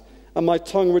glad, and my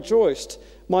tongue rejoiced.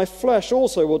 My flesh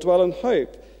also will dwell in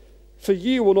hope. For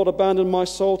you will not abandon my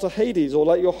soul to Hades, or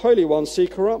let your Holy One see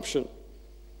corruption.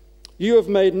 You have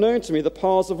made known to me the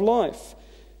paths of life.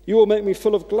 You will make me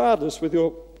full of gladness with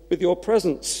your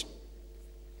presence.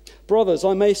 Brothers,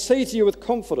 I may say to you with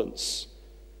confidence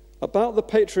about the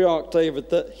patriarch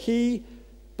David that he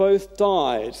both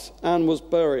died and was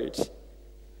buried,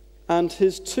 and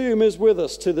his tomb is with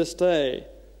us to this day.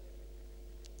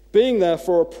 Being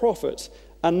therefore a prophet,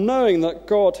 and knowing that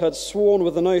God had sworn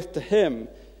with an oath to him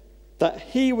that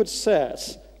he would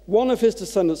set one of his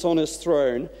descendants on his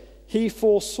throne, he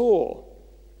foresaw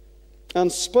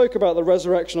and spoke about the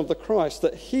resurrection of the Christ,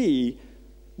 that he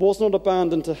was not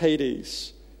abandoned to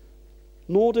Hades,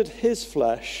 nor did his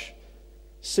flesh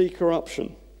see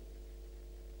corruption.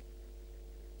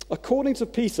 According to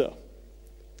Peter,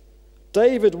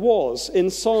 David was, in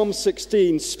Psalm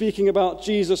 16, speaking about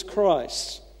Jesus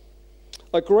Christ,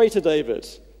 a greater David,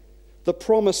 the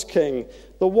promised king,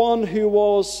 the one who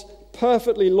was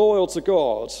perfectly loyal to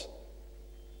God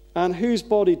and whose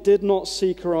body did not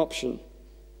see corruption.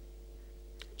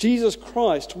 Jesus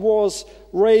Christ was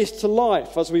raised to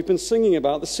life, as we've been singing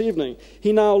about this evening.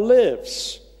 He now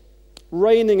lives,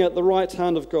 reigning at the right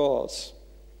hand of God.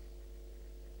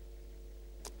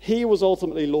 He was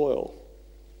ultimately loyal.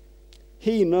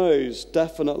 He knows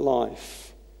definite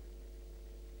life.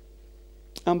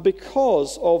 And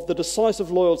because of the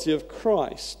decisive loyalty of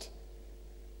Christ,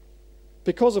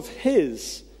 because of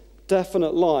his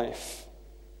definite life,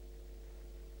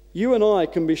 you and I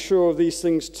can be sure of these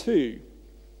things too,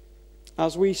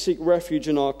 as we seek refuge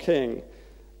in our King.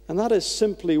 And that is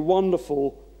simply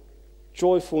wonderful,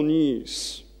 joyful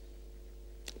news.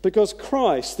 Because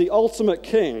Christ, the ultimate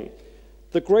King,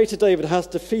 the greater David, has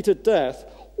defeated death.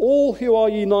 All who are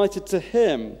united to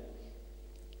him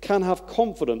can have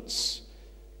confidence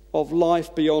of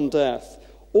life beyond death.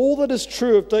 All that is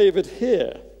true of David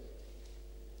here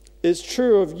is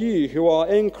true of you who are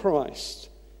in Christ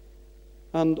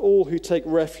and all who take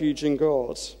refuge in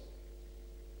God.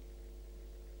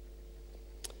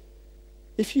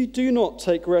 If you do not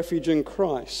take refuge in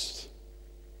Christ,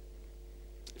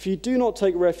 if you do not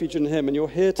take refuge in him and you're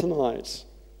here tonight,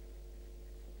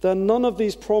 then none of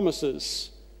these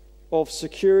promises of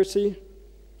security,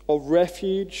 of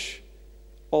refuge,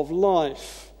 of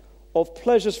life, of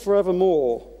pleasures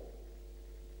forevermore,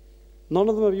 none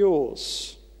of them are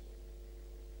yours.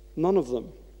 None of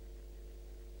them.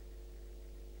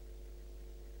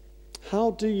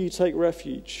 How do you take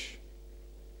refuge?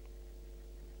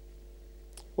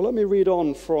 Well, let me read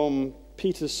on from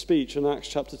Peter's speech in Acts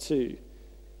chapter 2.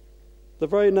 The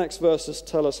very next verses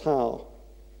tell us how.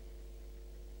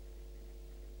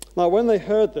 Now, when they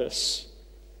heard this,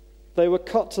 they were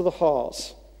cut to the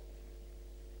heart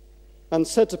and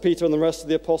said to Peter and the rest of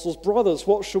the apostles, "Brothers,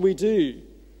 what shall we do?"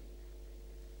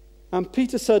 And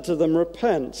Peter said to them,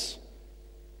 "Repent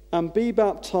and be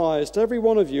baptized, every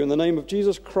one of you, in the name of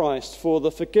Jesus Christ for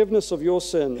the forgiveness of your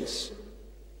sins,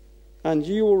 and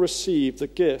you will receive the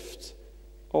gift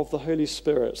of the Holy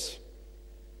Spirit."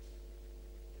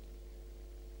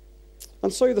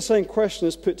 And so the same question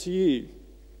is put to you.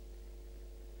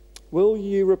 Will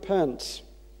you repent?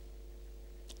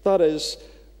 That is,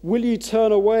 will you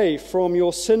turn away from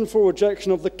your sinful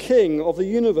rejection of the King of the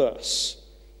universe?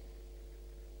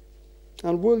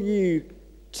 And will you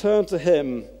turn to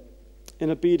him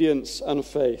in obedience and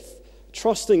faith,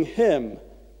 trusting him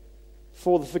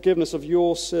for the forgiveness of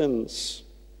your sins?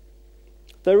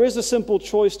 There is a simple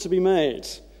choice to be made.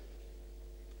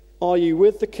 Are you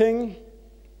with the King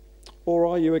or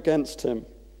are you against him?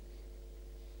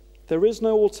 There is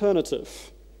no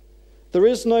alternative. There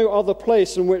is no other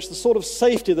place in which the sort of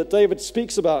safety that David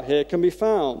speaks about here can be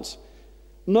found.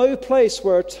 No place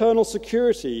where eternal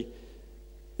security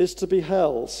is to be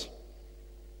held.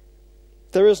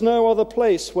 There is no other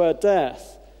place where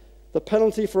death, the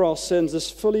penalty for our sins,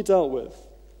 is fully dealt with.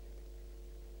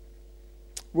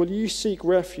 Will you seek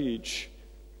refuge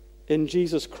in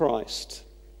Jesus Christ?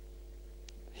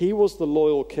 He was the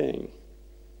loyal King.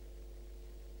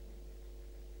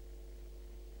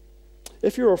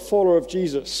 If you're a follower of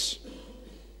Jesus,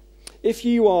 if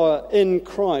you are in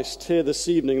Christ here this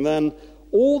evening, then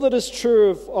all that is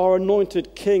true of our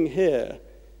anointed King here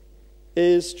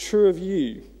is true of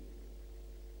you.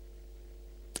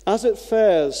 As it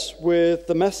fares with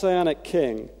the Messianic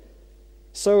King,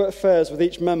 so it fares with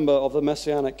each member of the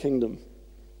Messianic kingdom.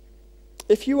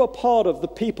 If you are part of the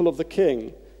people of the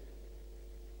King,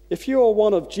 if you are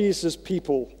one of Jesus'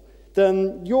 people,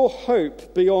 then your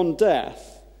hope beyond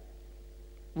death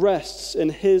rests in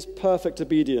his perfect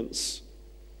obedience.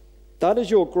 That is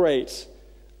your great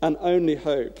and only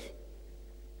hope.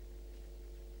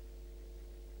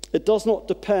 It does not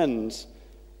depend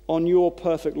on your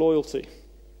perfect loyalty.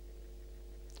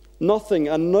 Nothing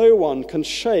and no one can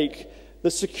shake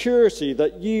the security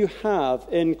that you have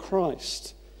in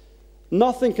Christ.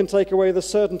 Nothing can take away the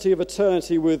certainty of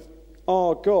eternity with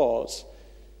our God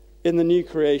in the new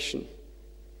creation.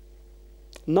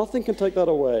 Nothing can take that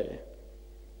away.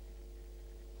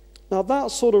 Now,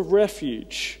 that sort of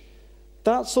refuge,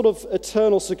 that sort of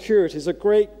eternal security is a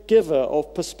great giver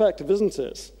of perspective, isn't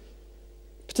it?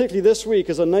 Particularly this week,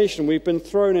 as a nation, we've been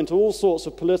thrown into all sorts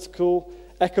of political,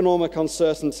 economic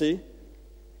uncertainty.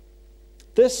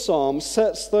 This psalm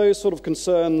sets those sort of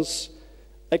concerns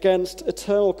against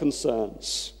eternal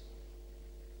concerns.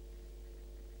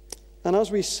 And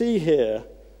as we see here,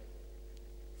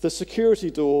 the security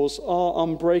doors are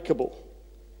unbreakable.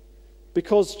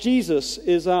 Because Jesus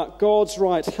is at God's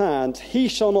right hand, he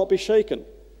shall not be shaken,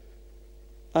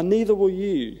 and neither will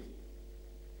you.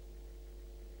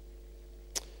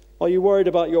 Are you worried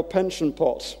about your pension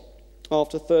pot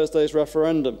after Thursday's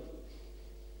referendum?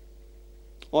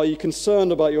 Are you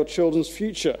concerned about your children's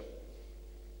future?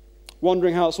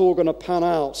 Wondering how it's all going to pan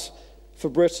out for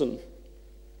Britain?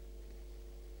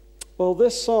 Well,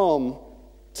 this psalm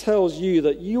tells you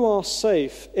that you are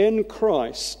safe in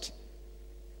Christ.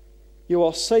 You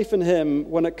are safe in him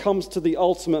when it comes to the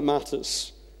ultimate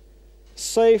matters.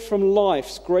 safe from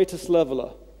life's greatest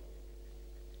leveler.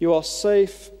 You are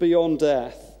safe beyond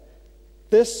death.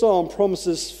 This psalm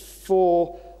promises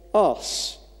for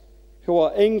us who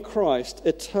are in Christ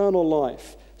eternal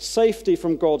life, safety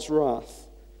from God's wrath.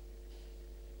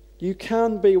 You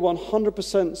can be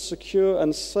 100% secure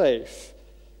and safe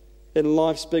in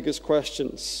life's biggest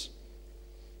questions.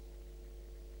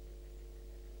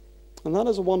 And that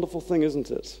is a wonderful thing, isn't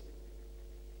it?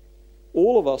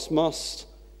 All of us must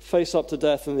face up to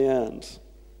death in the end.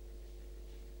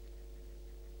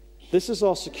 This is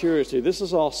our security, this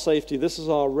is our safety, this is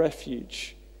our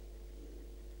refuge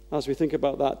as we think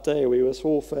about that day we must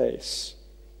all face.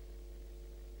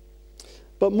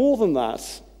 But more than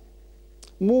that,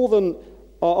 more than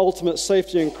our ultimate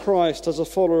safety in Christ as a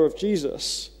follower of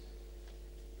Jesus,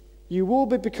 you will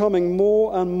be becoming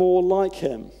more and more like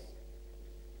him.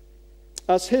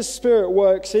 As his Spirit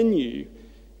works in you,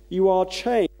 you are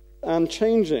changed and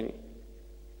changing.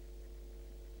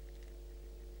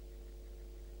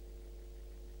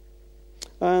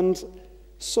 And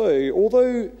so,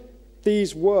 although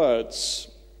these words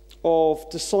of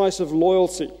decisive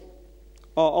loyalty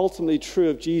are ultimately true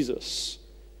of Jesus,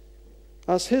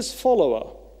 as his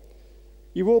follower,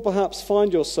 you will perhaps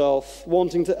find yourself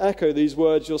wanting to echo these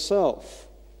words yourself,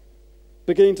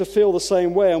 beginning to feel the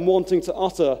same way and wanting to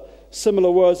utter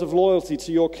similar words of loyalty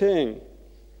to your King,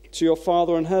 to your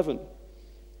Father in heaven.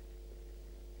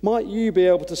 Might you be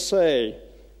able to say,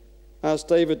 as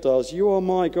David does, "You are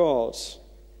my God.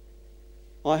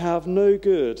 I have no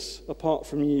good apart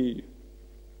from you."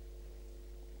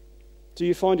 Do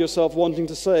you find yourself wanting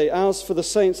to say, "As for the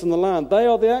saints in the land, they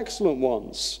are the excellent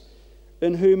ones,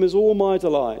 in whom is all my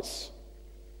delight"?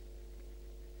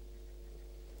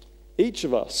 Each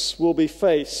of us will be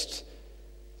faced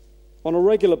on a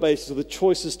regular basis with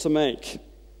choices to make,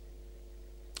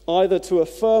 either to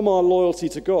affirm our loyalty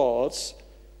to God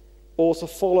or to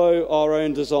follow our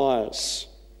own desires.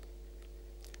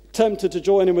 Tempted to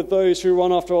join in with those who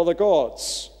run after other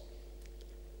gods.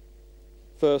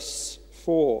 Verse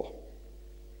 4.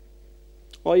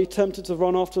 Are you tempted to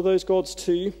run after those gods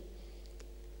too?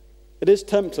 It is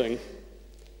tempting.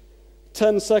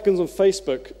 10 seconds on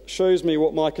Facebook shows me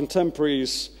what my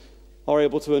contemporaries are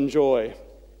able to enjoy.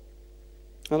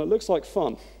 And it looks like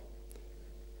fun.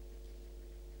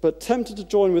 But tempted to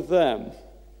join with them,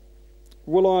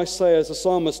 will I say, as the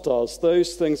psalmist does,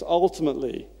 those things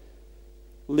ultimately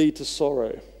lead to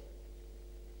sorrow?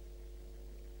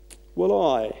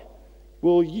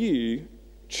 Will you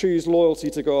choose loyalty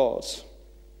to God?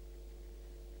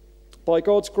 By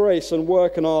God's grace and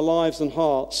work in our lives and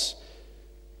hearts,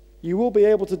 you will be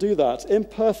able to do that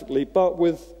imperfectly, but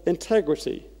with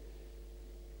integrity.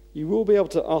 You will be able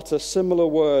to utter similar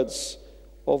words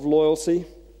of loyalty,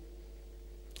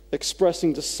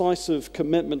 expressing decisive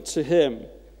commitment to him.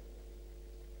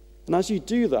 And as you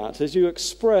do that, as you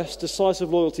express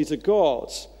decisive loyalty to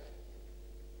God,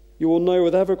 you will know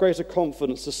with ever greater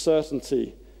confidence the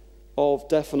certainty of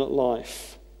definite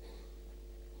life.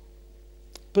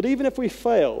 But even if we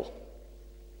fail,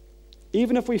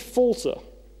 even if we falter,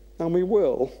 and we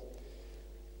will,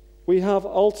 we have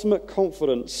ultimate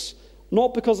confidence,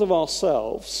 not because of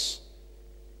ourselves,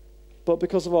 but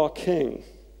because of our King,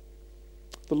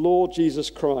 the Lord Jesus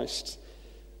Christ.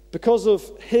 Because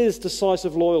of his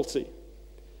decisive loyalty,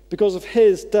 because of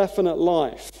his definite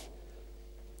life,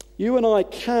 you and I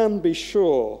can be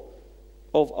sure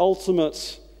of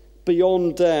ultimate,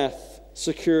 beyond death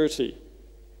security,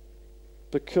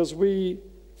 because we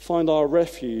find our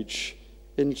refuge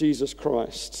in Jesus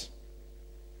Christ.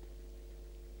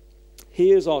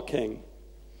 He is our King.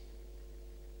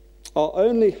 Our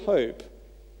only hope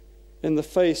in the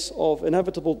face of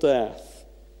inevitable death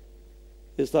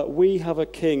is that we have a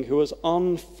King who is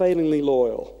unfailingly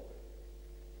loyal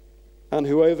and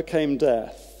who overcame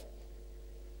death,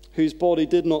 whose body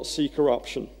did not see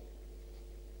corruption.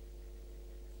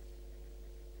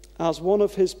 As one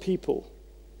of his people,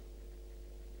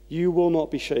 you will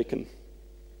not be shaken.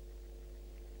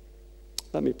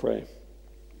 Let me pray.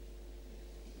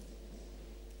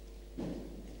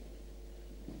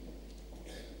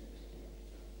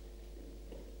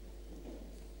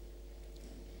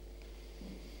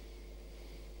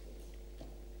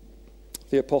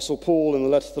 The Apostle Paul in the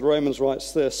letter to the Romans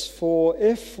writes this: "For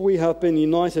if we have been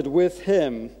united with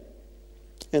him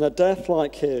in a death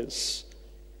like his,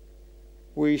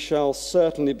 we shall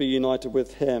certainly be united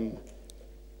with him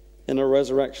in a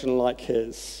resurrection like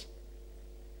his."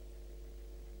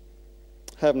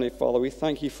 Heavenly Father, we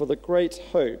thank you for the great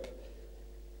hope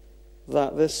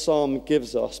that this psalm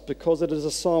gives us, because it is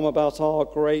a psalm about our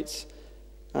great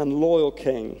and loyal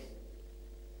King,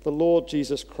 the Lord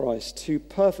Jesus Christ, who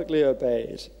perfectly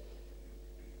obeyed,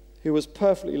 who was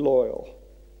perfectly loyal,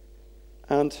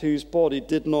 and whose body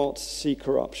did not see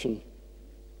corruption.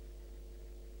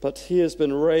 But he has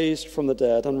been raised from the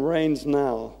dead and reigns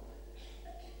now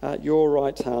at your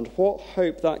right hand. What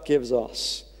hope that gives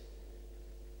us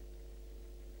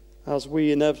as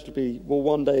we inevitably will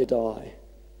one day die.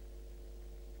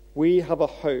 We have a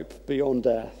hope beyond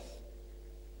death.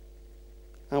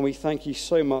 And we thank you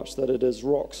so much that it is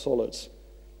rock solid,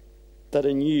 that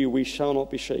in you we shall not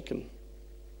be shaken.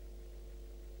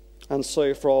 And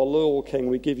so for our loyal King,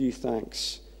 we give you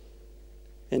thanks.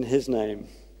 In his name,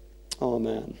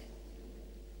 amen.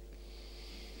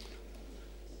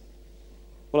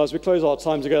 Well, as we close our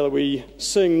time together, we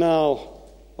sing now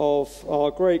of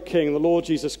our great King, the Lord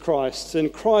Jesus Christ. In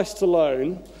Christ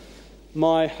alone,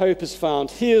 my hope is found.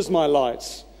 He is my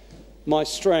light, my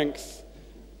strength,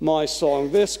 my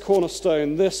song. This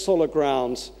cornerstone, this solid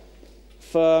ground,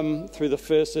 firm through the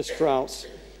fiercest drought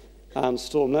and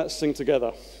storm. Let's sing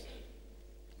together.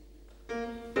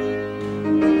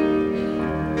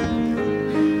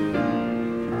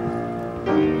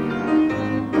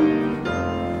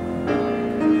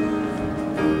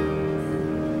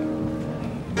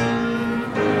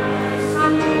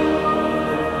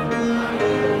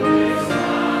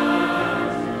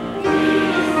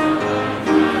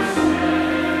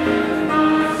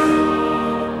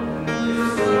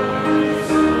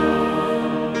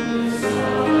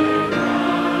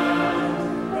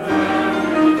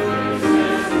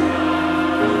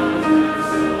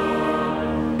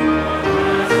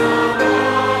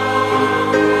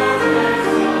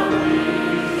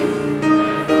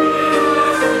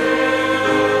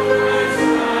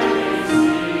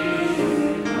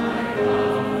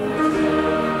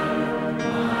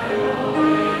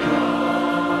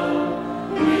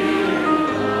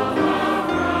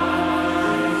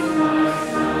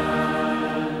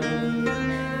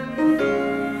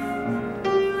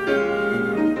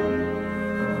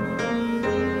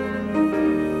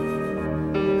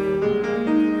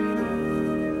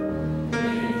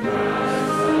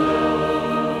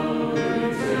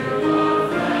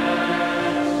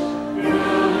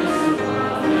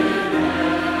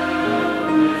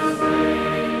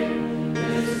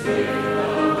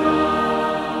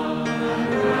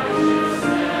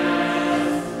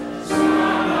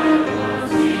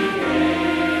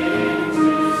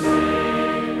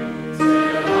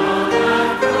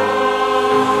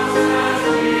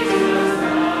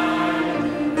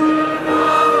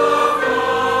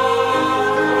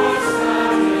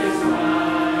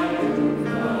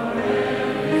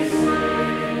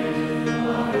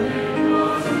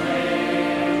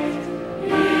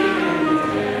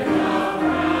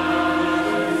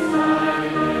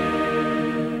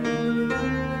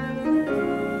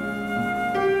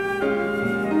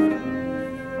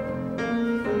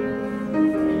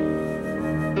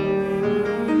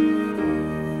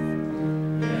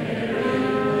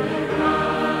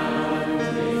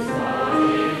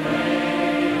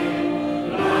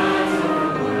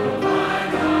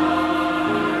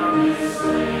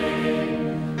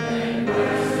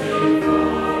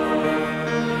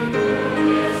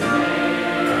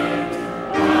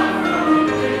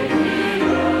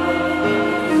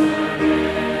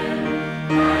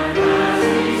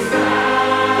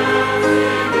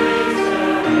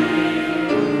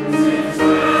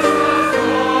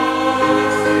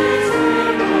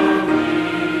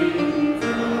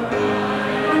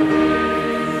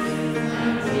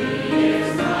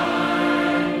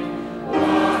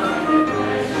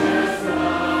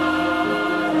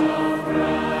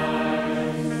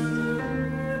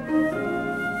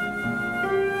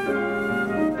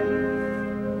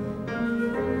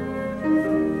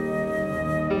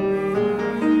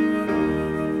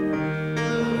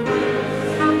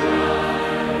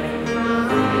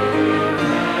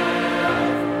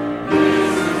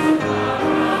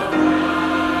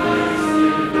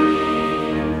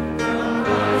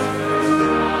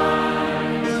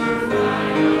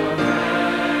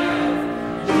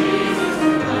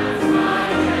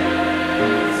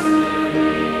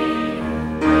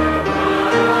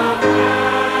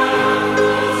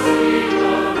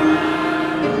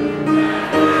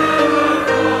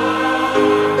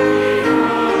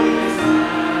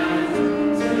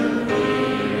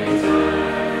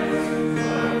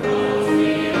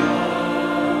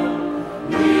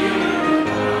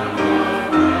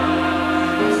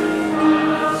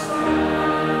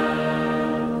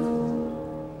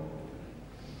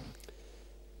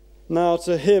 Now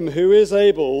to him who is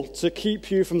able to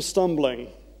keep you from stumbling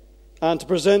and to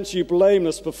present you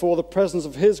blameless before the presence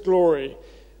of his glory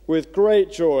with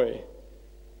great joy,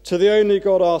 To the only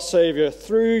God our Saviour,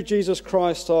 through Jesus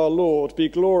Christ our Lord, be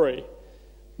glory,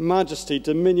 majesty,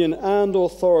 dominion, and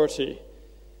authority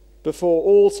before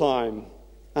all time,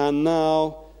 and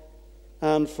now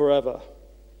and forever.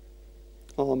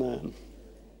 Amen.